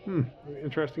 yes.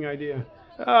 Interesting idea.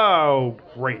 Oh,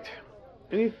 great.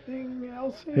 Anything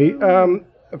else? Hey,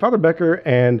 Father Becker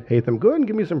and Hatham, go ahead and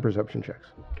give me some perception checks.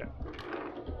 Okay.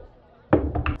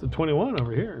 It's a 21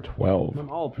 over here. 12. I'm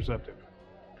all perceptive.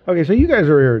 Okay, so you guys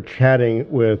are here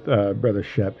chatting with Brother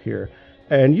Shep here,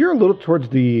 and you're a little towards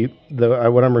the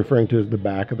what I'm referring to as the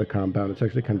back of the compound. It's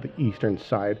actually kind of the eastern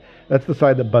side. That's the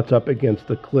side that butts up against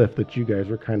the cliff that you guys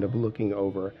are kind of looking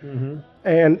over.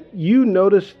 And you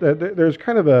notice that there's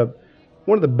kind of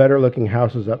one of the better looking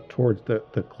houses up towards the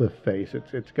cliff face.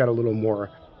 It's got a little more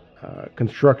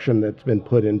construction that's been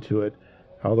put into it,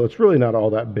 although it's really not all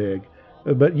that big.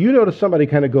 But you notice somebody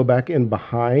kind of go back in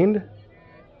behind,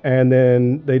 and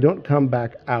then they don't come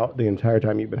back out the entire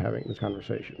time you've been having this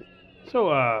conversation.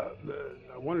 So,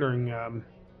 wondering,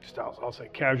 just I'll say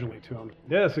casually to him,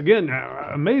 yes, again,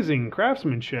 amazing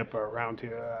craftsmanship around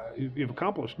here. You've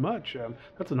accomplished much.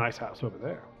 That's a nice house over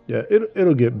there. Yeah,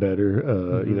 it'll get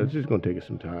better. It's just going to take us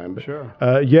some time. But, sure.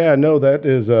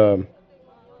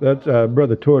 That's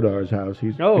Brother Tordar's house. He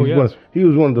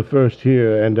was one of the first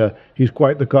here, and he's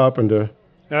quite the carpenter.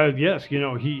 Yes,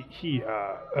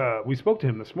 we spoke to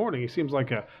him this morning. He seems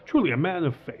like truly a man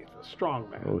of faith, a strong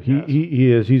man. Oh, Yes.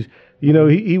 he is. He's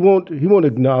he won't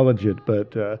acknowledge it,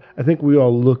 but I think we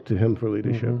all look to him for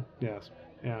leadership. Yes,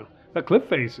 yeah. That cliff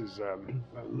face is.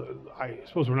 I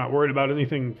suppose we're not worried about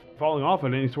anything falling off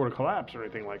at any sort of collapse or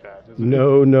anything like that. Is it?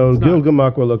 No, It's not.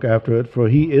 Gilgamesh will look after it, for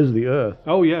he is the earth.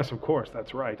 Oh yes, of course,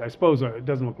 that's right. I suppose it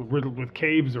doesn't look riddled with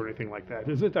caves or anything like that,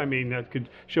 is it? I mean, that could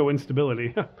show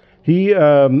instability. He,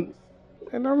 I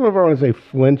don't know if I want to say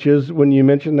flinches when you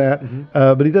mention that,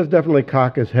 but he does definitely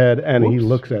cock his head and he Whoops.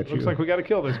 looks at you. Looks like we got to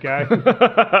kill this guy.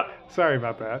 Sorry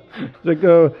about that. It's like,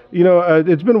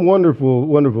 it's been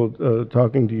wonderful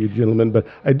talking to you, gentlemen. But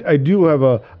I do have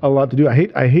a lot to do.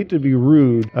 I hate to be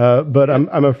rude, but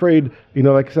I'm afraid,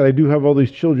 like I said, I do have all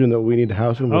these children that we need to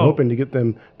house, and we're hoping to get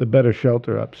them the better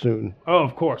shelter up soon. Oh,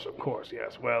 of course,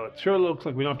 yes. Well, it sure looks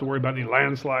like we don't have to worry about any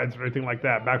landslides or anything like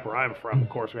that. Back where I'm from, of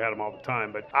course, we had them all the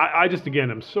time. But I just,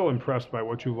 again, am so impressed by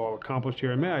what you've all accomplished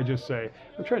here. And may I just say,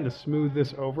 I'm trying to smooth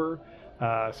this over.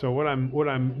 So what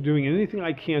I'm doing anything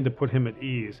I can to put him at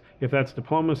ease, if that's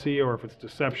diplomacy or if it's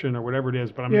deception or whatever it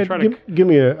is. But I'm going to try to give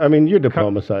me you're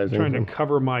diplomatizing. trying to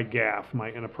cover my gaffe, my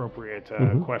inappropriate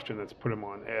question that's put him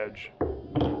on edge.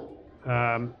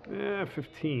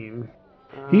 15.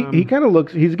 He kind of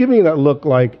looks. He's giving you that look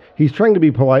like he's trying to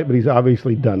be polite, but he's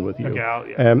obviously done with you.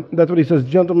 Okay, And that's what he says,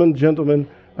 gentlemen.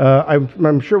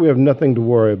 I'm sure we have nothing to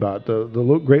worry about. The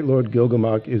great Lord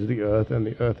Gilgamesh is the earth, and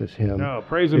the earth is him. No,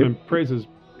 praise him and praise his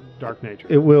dark nature.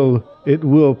 It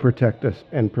will protect us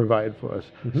and provide for us.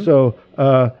 So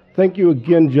thank you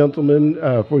again, gentlemen,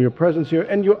 for your presence here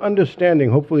and your understanding.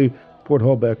 Hopefully, Port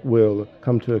Holbeck will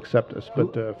come to accept us.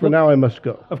 But for now, I must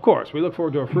go. Of course, we look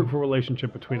forward to a fruitful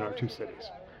relationship between our two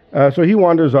cities. So he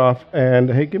wanders off, and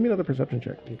hey, give me another perception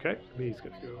check. Okay, he's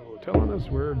going to go telling us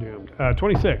we're doomed.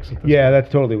 26. Yeah, that's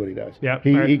totally what he does. Yeah,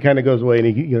 he all right. he kind of goes away and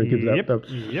he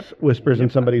gives whispers in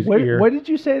somebody's ear. What did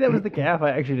you say that was the gaff? I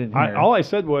actually didn't hear. All I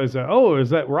said was, is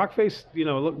that rock face,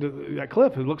 look, that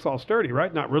cliff, it looks all sturdy,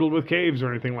 right? Not riddled with caves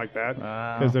or anything like that,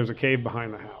 because there's a cave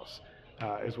behind the house,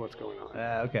 is what's going on.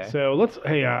 Okay. So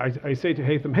I say to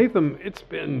Hatham, it's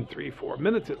been 3-4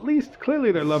 minutes at least.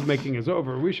 Clearly their lovemaking is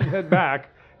over. We should head back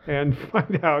and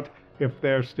find out if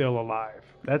they're still alive.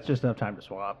 That's just enough time to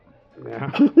swap.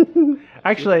 Yeah.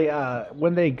 Actually,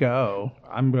 when they go,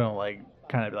 I'm gonna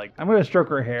I'm gonna stroke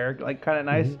her hair, kind of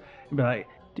nice, and be like,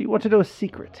 "Do you want to know a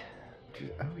secret?"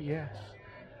 Oh yes.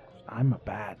 I'm a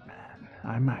bad man.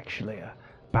 I'm actually a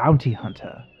bounty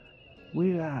hunter.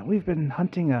 We've been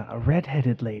hunting a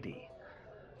red-headed lady.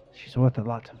 She's worth a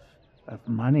lot of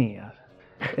money.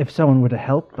 If someone were to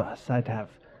help us, I'd have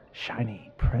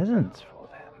shiny presents for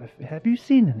them. Have you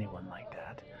seen anyone like that?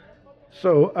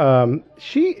 So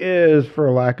she is, for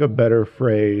lack of a better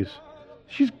phrase,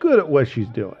 she's good at what she's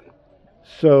doing.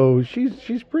 So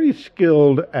she's pretty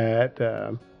skilled at.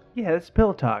 Yeah, it's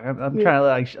pillow talk. I'm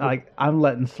trying to I'm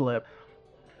letting slip.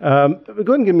 Go ahead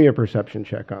and give me a perception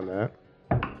check on that.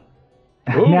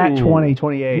 Nat 20,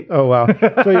 28. Oh wow!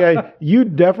 So yeah, you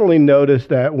definitely notice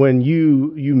that when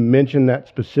you mention that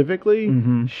specifically,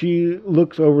 she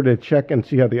looks over to check and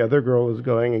see how the other girl is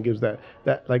going and gives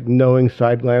that knowing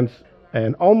side glance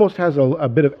and almost has a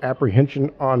bit of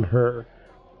apprehension on her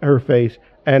face.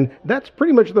 And that's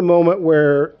pretty much the moment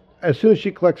where, as soon as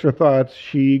she collects her thoughts,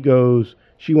 she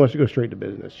wants to go straight to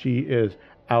business. She is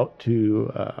out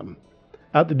to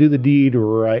do the deed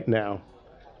right now.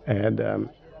 And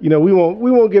we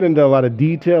won't get into a lot of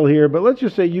detail here, but let's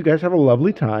just say you guys have a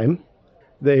lovely time.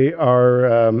 They are.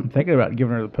 I'm thinking about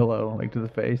giving her the pillow to the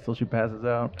face till she passes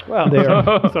out. Well, they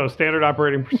are. So standard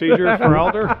operating procedure for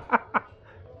Alder.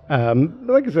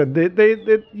 Like I said,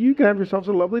 you can have yourselves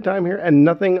a lovely time here, and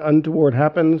nothing untoward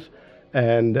happens,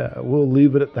 and we'll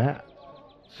leave it at that.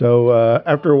 So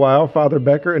after a while, Father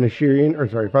Becker and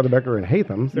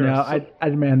Hatham. No, I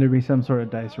demand there be some sort of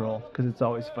dice roll because it's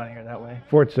always funnier that way.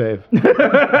 Fort save.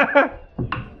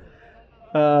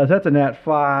 That's a nat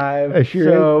 5.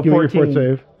 Assyrian, so give me your 14. fort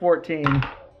save. 14.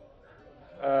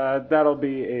 That'll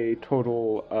be a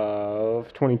total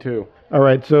of 22. All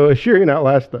right, so Assyrian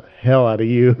outlasts the hell out of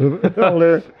you,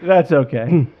 Elder. That's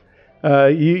okay.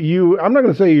 I'm not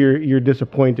going to say you're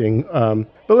disappointing,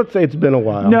 but let's say it's been a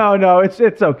while. No, it's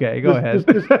okay. Go ahead.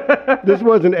 This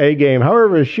was an A game.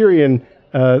 However, Assyrian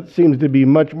seems to be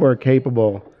much more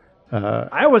capable.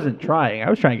 I wasn't trying. I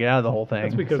was trying to get out of the whole thing.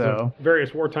 That's because of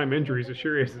various wartime injuries.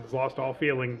 Assyrius has lost all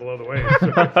feeling below the waist.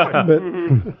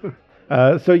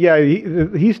 So yeah,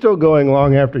 he's still going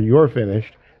long after you're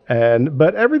finished.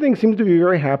 But everything seems to be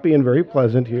very happy and very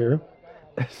pleasant here.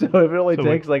 So if it only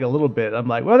takes like a little bit, I'm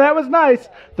like, well, that was nice.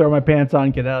 Throw my pants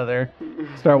on, get out of there,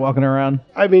 start walking around.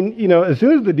 I mean, as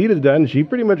soon as the deed is done, she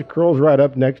pretty much curls right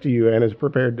up next to you and is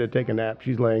prepared to take a nap.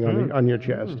 She's laying on your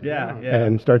chest. Yeah.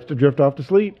 And starts to drift off to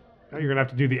sleep. Now you're gonna have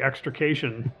to do the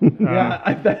extrication. Yeah,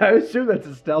 I assume that's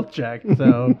a stealth check.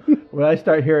 So when I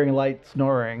start hearing light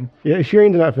snoring, Yeah,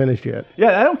 Shireen's not finished yet.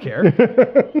 yeah, I don't care.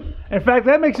 In fact,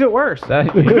 that makes it worse. Yeah,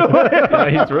 he's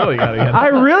really got to get I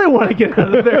really want to get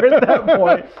out of there at that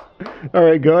point. All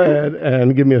right, go ahead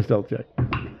and give me a stealth check.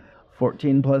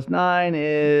 14 plus 9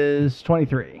 is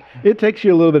 23. It takes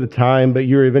you a little bit of time, but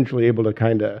you're eventually able to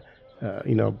kind of,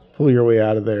 pull your way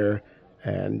out of there.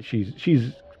 And she's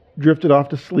drifted off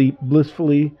to sleep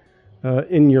blissfully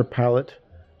in your pallet,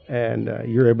 and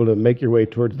you're able to make your way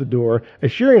towards the door.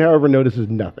 Shireen, however, notices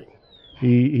nothing.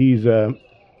 He's focused.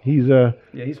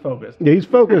 Yeah, he's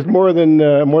focused more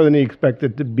than he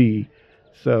expected to be.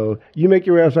 So you make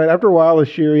your way outside. After a while,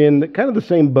 Shireen, kind of the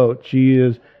same boat. She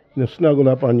is, snuggled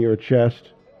up on your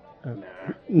chest.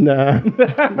 Nah.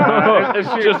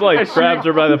 just like grabs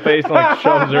her by the face and like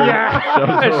shoves her. And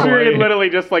Shoves her Shireen away. literally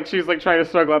just like she's like trying to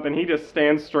struggle up, and he just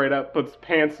stands straight up, puts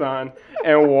pants on,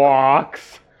 and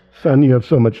walks. Son, you have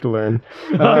so much to learn.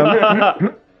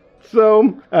 So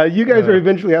you guys are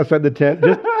eventually outside the tent.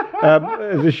 Just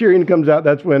as the Shireen comes out,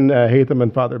 that's when Hatham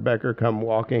and Father Becker come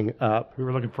walking up. We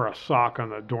were looking for a sock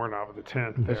on the doorknob of the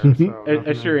tent there. So nothing there.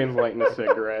 Shireen's lighting a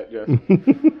cigarette. Just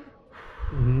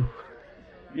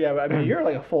Yeah, but I mean, you're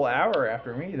like a full hour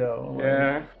after me, though.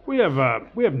 yeah. We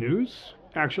have news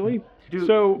actually.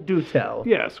 Do tell.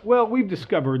 Yes. Well, we've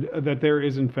discovered that there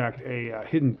is in fact a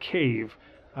hidden cave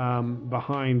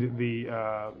behind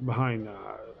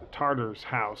Tartar's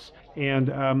house,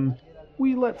 and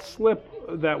we let slip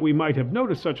that we might have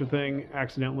noticed such a thing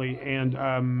accidentally,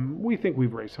 and we think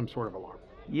we've raised some sort of alarm.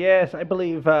 Yes, I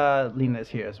believe Lena's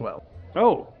here as well.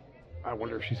 Oh, I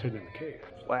wonder if she's hidden in the cave.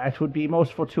 Well, that would be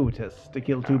most fortuitous to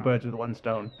kill two birds with one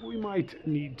stone. We might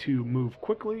need to move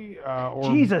quickly. Or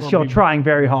Jesus, or you're be trying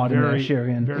very hard in there, very,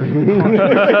 Shireen.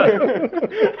 very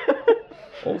cautious.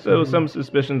 Also, some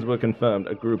suspicions were confirmed.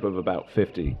 A group of about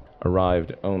 50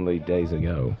 arrived only days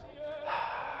ago.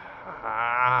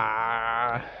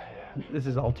 This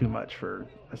is all too much for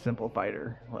a simple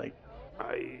fighter. Like,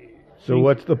 So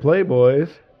what's the play, boys?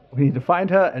 we need to find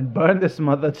her and burn this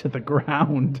mother to the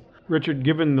ground. Richard,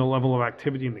 given the level of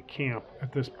activity in the camp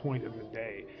at this point in the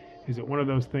day, is it one of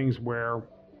those things where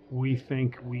we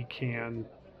think we can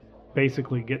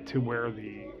basically get to where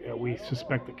we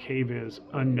suspect the cave is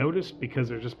unnoticed because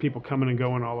there's just people coming and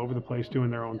going all over the place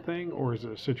doing their own thing, or is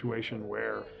it a situation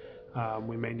where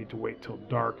we may need to wait till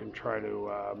dark and try to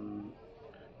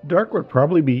Dark would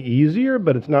probably be easier,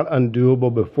 but it's not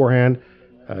undoable beforehand.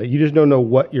 You just don't know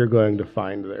what you're going to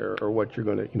find there or what you're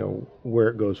going to, where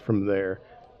it goes from there.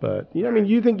 But,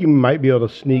 you think you might be able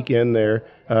to sneak in there.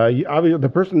 Obviously, the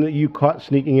person that you caught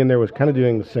sneaking in there was kind of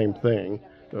doing the same thing.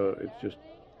 So it's just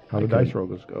how the dice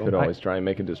rolls go. Could always try and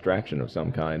make a distraction of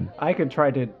some kind. I could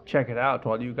try to check it out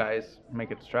while you guys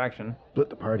make a distraction. Split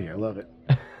the party. I love it.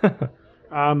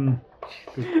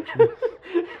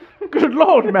 Good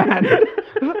lord, man!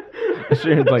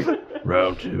 Sharon's like,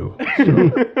 round 2.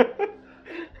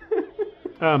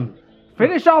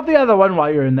 Finish off the other one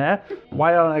while you're in there.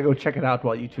 Why don't I go check it out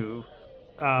while you two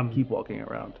keep walking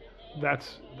around?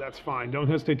 That's fine. Don't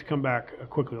hesitate to come back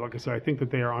quickly. Like I said, I think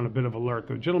that they are on a bit of alert.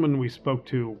 The gentleman we spoke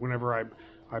to, whenever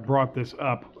I brought this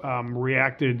up,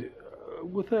 reacted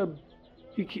with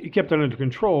he kept it under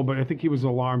control, but I think he was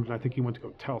alarmed, and I think he went to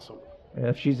go tell someone.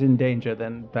 If she's in danger,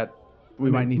 then we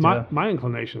might need to... My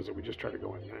inclination is that we just try to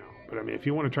go in now. But I mean, if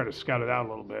you want to try to scout it out a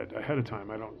little bit ahead of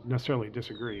time, I don't necessarily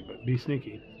disagree, but be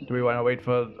sneaky. Do we want to wait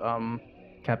for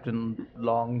Captain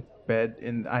Longbed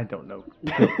in... I don't know.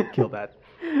 Kill that.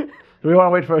 Do we want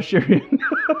to wait for a Shireen?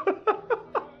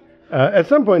 At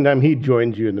some point in time, he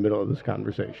joins you in the middle of this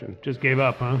conversation. Just gave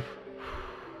up, huh?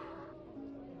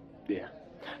 Yeah.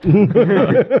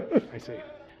 I see.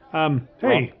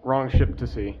 Hey, Wrong ship to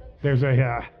sea. there's a...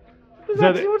 what does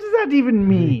that even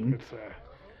mean?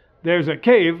 There's a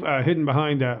cave hidden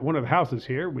behind one of the houses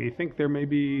here. We think there may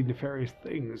be nefarious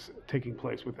things taking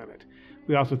place within it.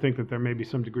 We also think that there may be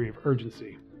some degree of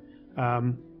urgency.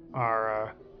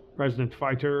 Our resident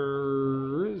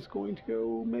fighter is going to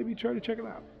go maybe try to check it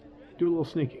out. Do a little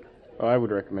sneaking. Well, I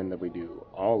would recommend that we do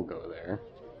all go there.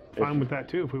 Fine with that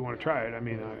too if we want to try it. I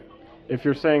mean, If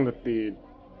you're saying that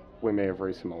we may have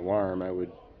raised some alarm, I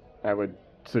would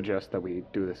suggest that we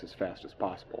do this as fast as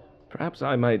possible. Perhaps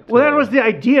I might... Well, that was the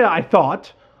idea, I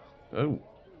thought. Oh.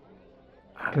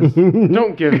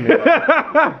 Don't give me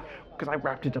that. because I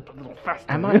wrapped it up a little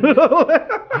faster. Am I?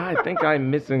 I think I'm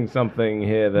missing something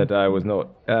here that I was not.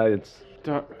 I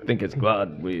think it's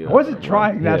glad we. I wasn't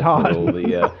trying that hard.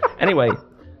 Anyway,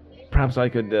 perhaps we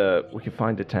could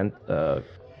find a tent.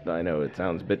 I know it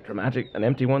sounds a bit dramatic. An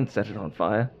empty one, set it on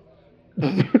fire.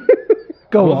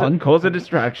 Go on. Cause a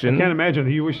distraction. I can't imagine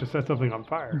that you wish to set something on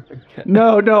fire.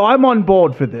 No, I'm on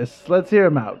board for this. Let's hear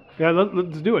him out. Yeah,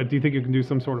 let's do it. Do you think you can do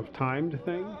some sort of timed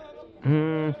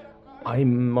thing? I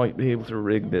might be able to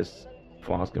rig this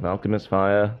flask of alchemist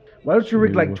fire. Why don't you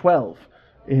rig like 12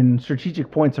 in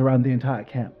strategic points around the entire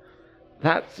camp?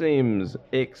 That seems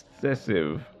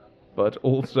excessive, but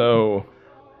also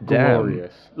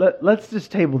Glorious. Let's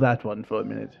just table that one for a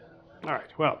minute. All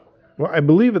right, well, I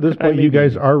believe at this point you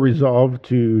guys are resolved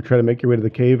to try to make your way to the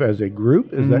cave as a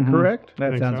group. Is that correct?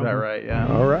 That sounds about right, yeah.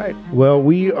 All right. Well,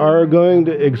 we are going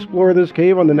to explore this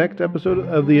cave on the next episode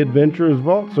of The Adventurer's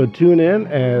Vault, so tune in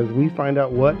as we find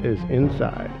out what is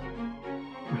inside.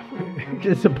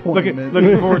 Disappointment.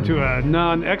 looking forward to a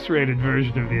non-X-rated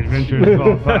version of the Adventurers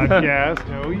Vault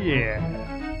podcast. Oh, yeah.